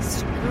I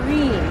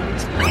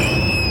screamed.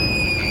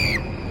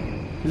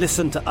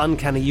 Listen to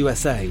Uncanny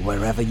USA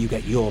wherever you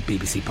get your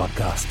BBC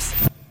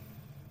podcasts,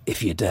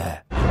 if you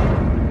dare.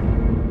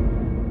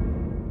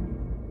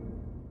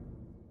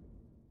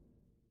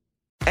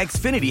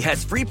 Xfinity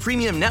has free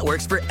premium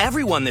networks for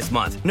everyone this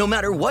month, no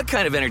matter what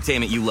kind of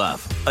entertainment you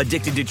love.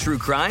 Addicted to true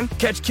crime?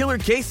 Catch killer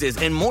cases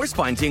and more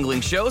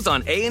spine-tingling shows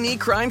on A&E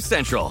Crime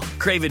Central.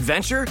 Crave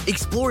adventure?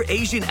 Explore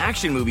Asian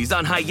action movies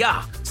on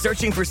Hi-YAH.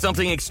 Searching for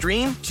something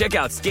extreme? Check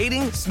out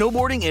skating,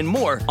 snowboarding, and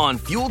more on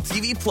Fuel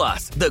TV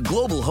Plus, the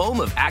global home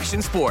of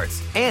action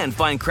sports. And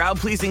find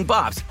crowd-pleasing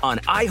bops on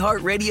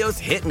iHeartRadio's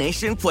Hit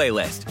Nation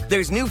playlist.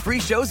 There's new free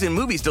shows and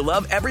movies to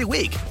love every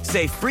week.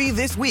 Say free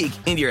this week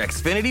in your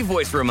Xfinity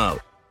voice remote.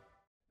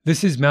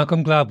 This is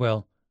Malcolm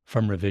Gladwell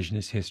from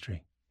Revisionist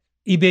History.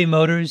 eBay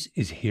Motors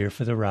is here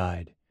for the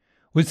ride.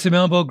 With some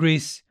elbow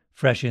grease,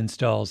 fresh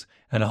installs,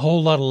 and a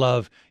whole lot of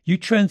love, you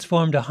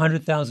transformed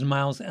 100,000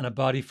 miles and a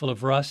body full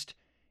of rust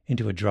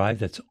into a drive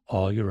that's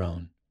all your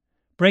own.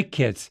 Brake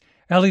kits,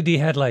 LED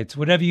headlights,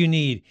 whatever you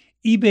need,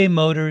 eBay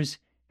Motors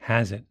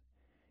has it.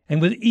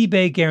 And with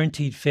eBay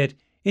Guaranteed Fit,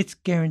 it's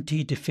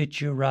guaranteed to fit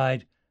your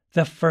ride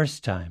the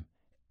first time,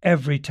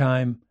 every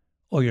time,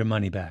 or your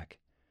money back.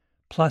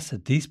 Plus,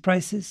 at these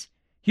prices,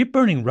 you're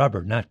burning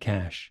rubber, not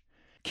cash.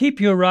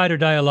 Keep your ride or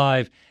die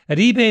alive at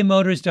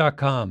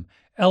ebaymotors.com.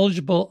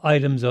 Eligible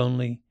items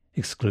only.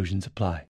 Exclusions apply.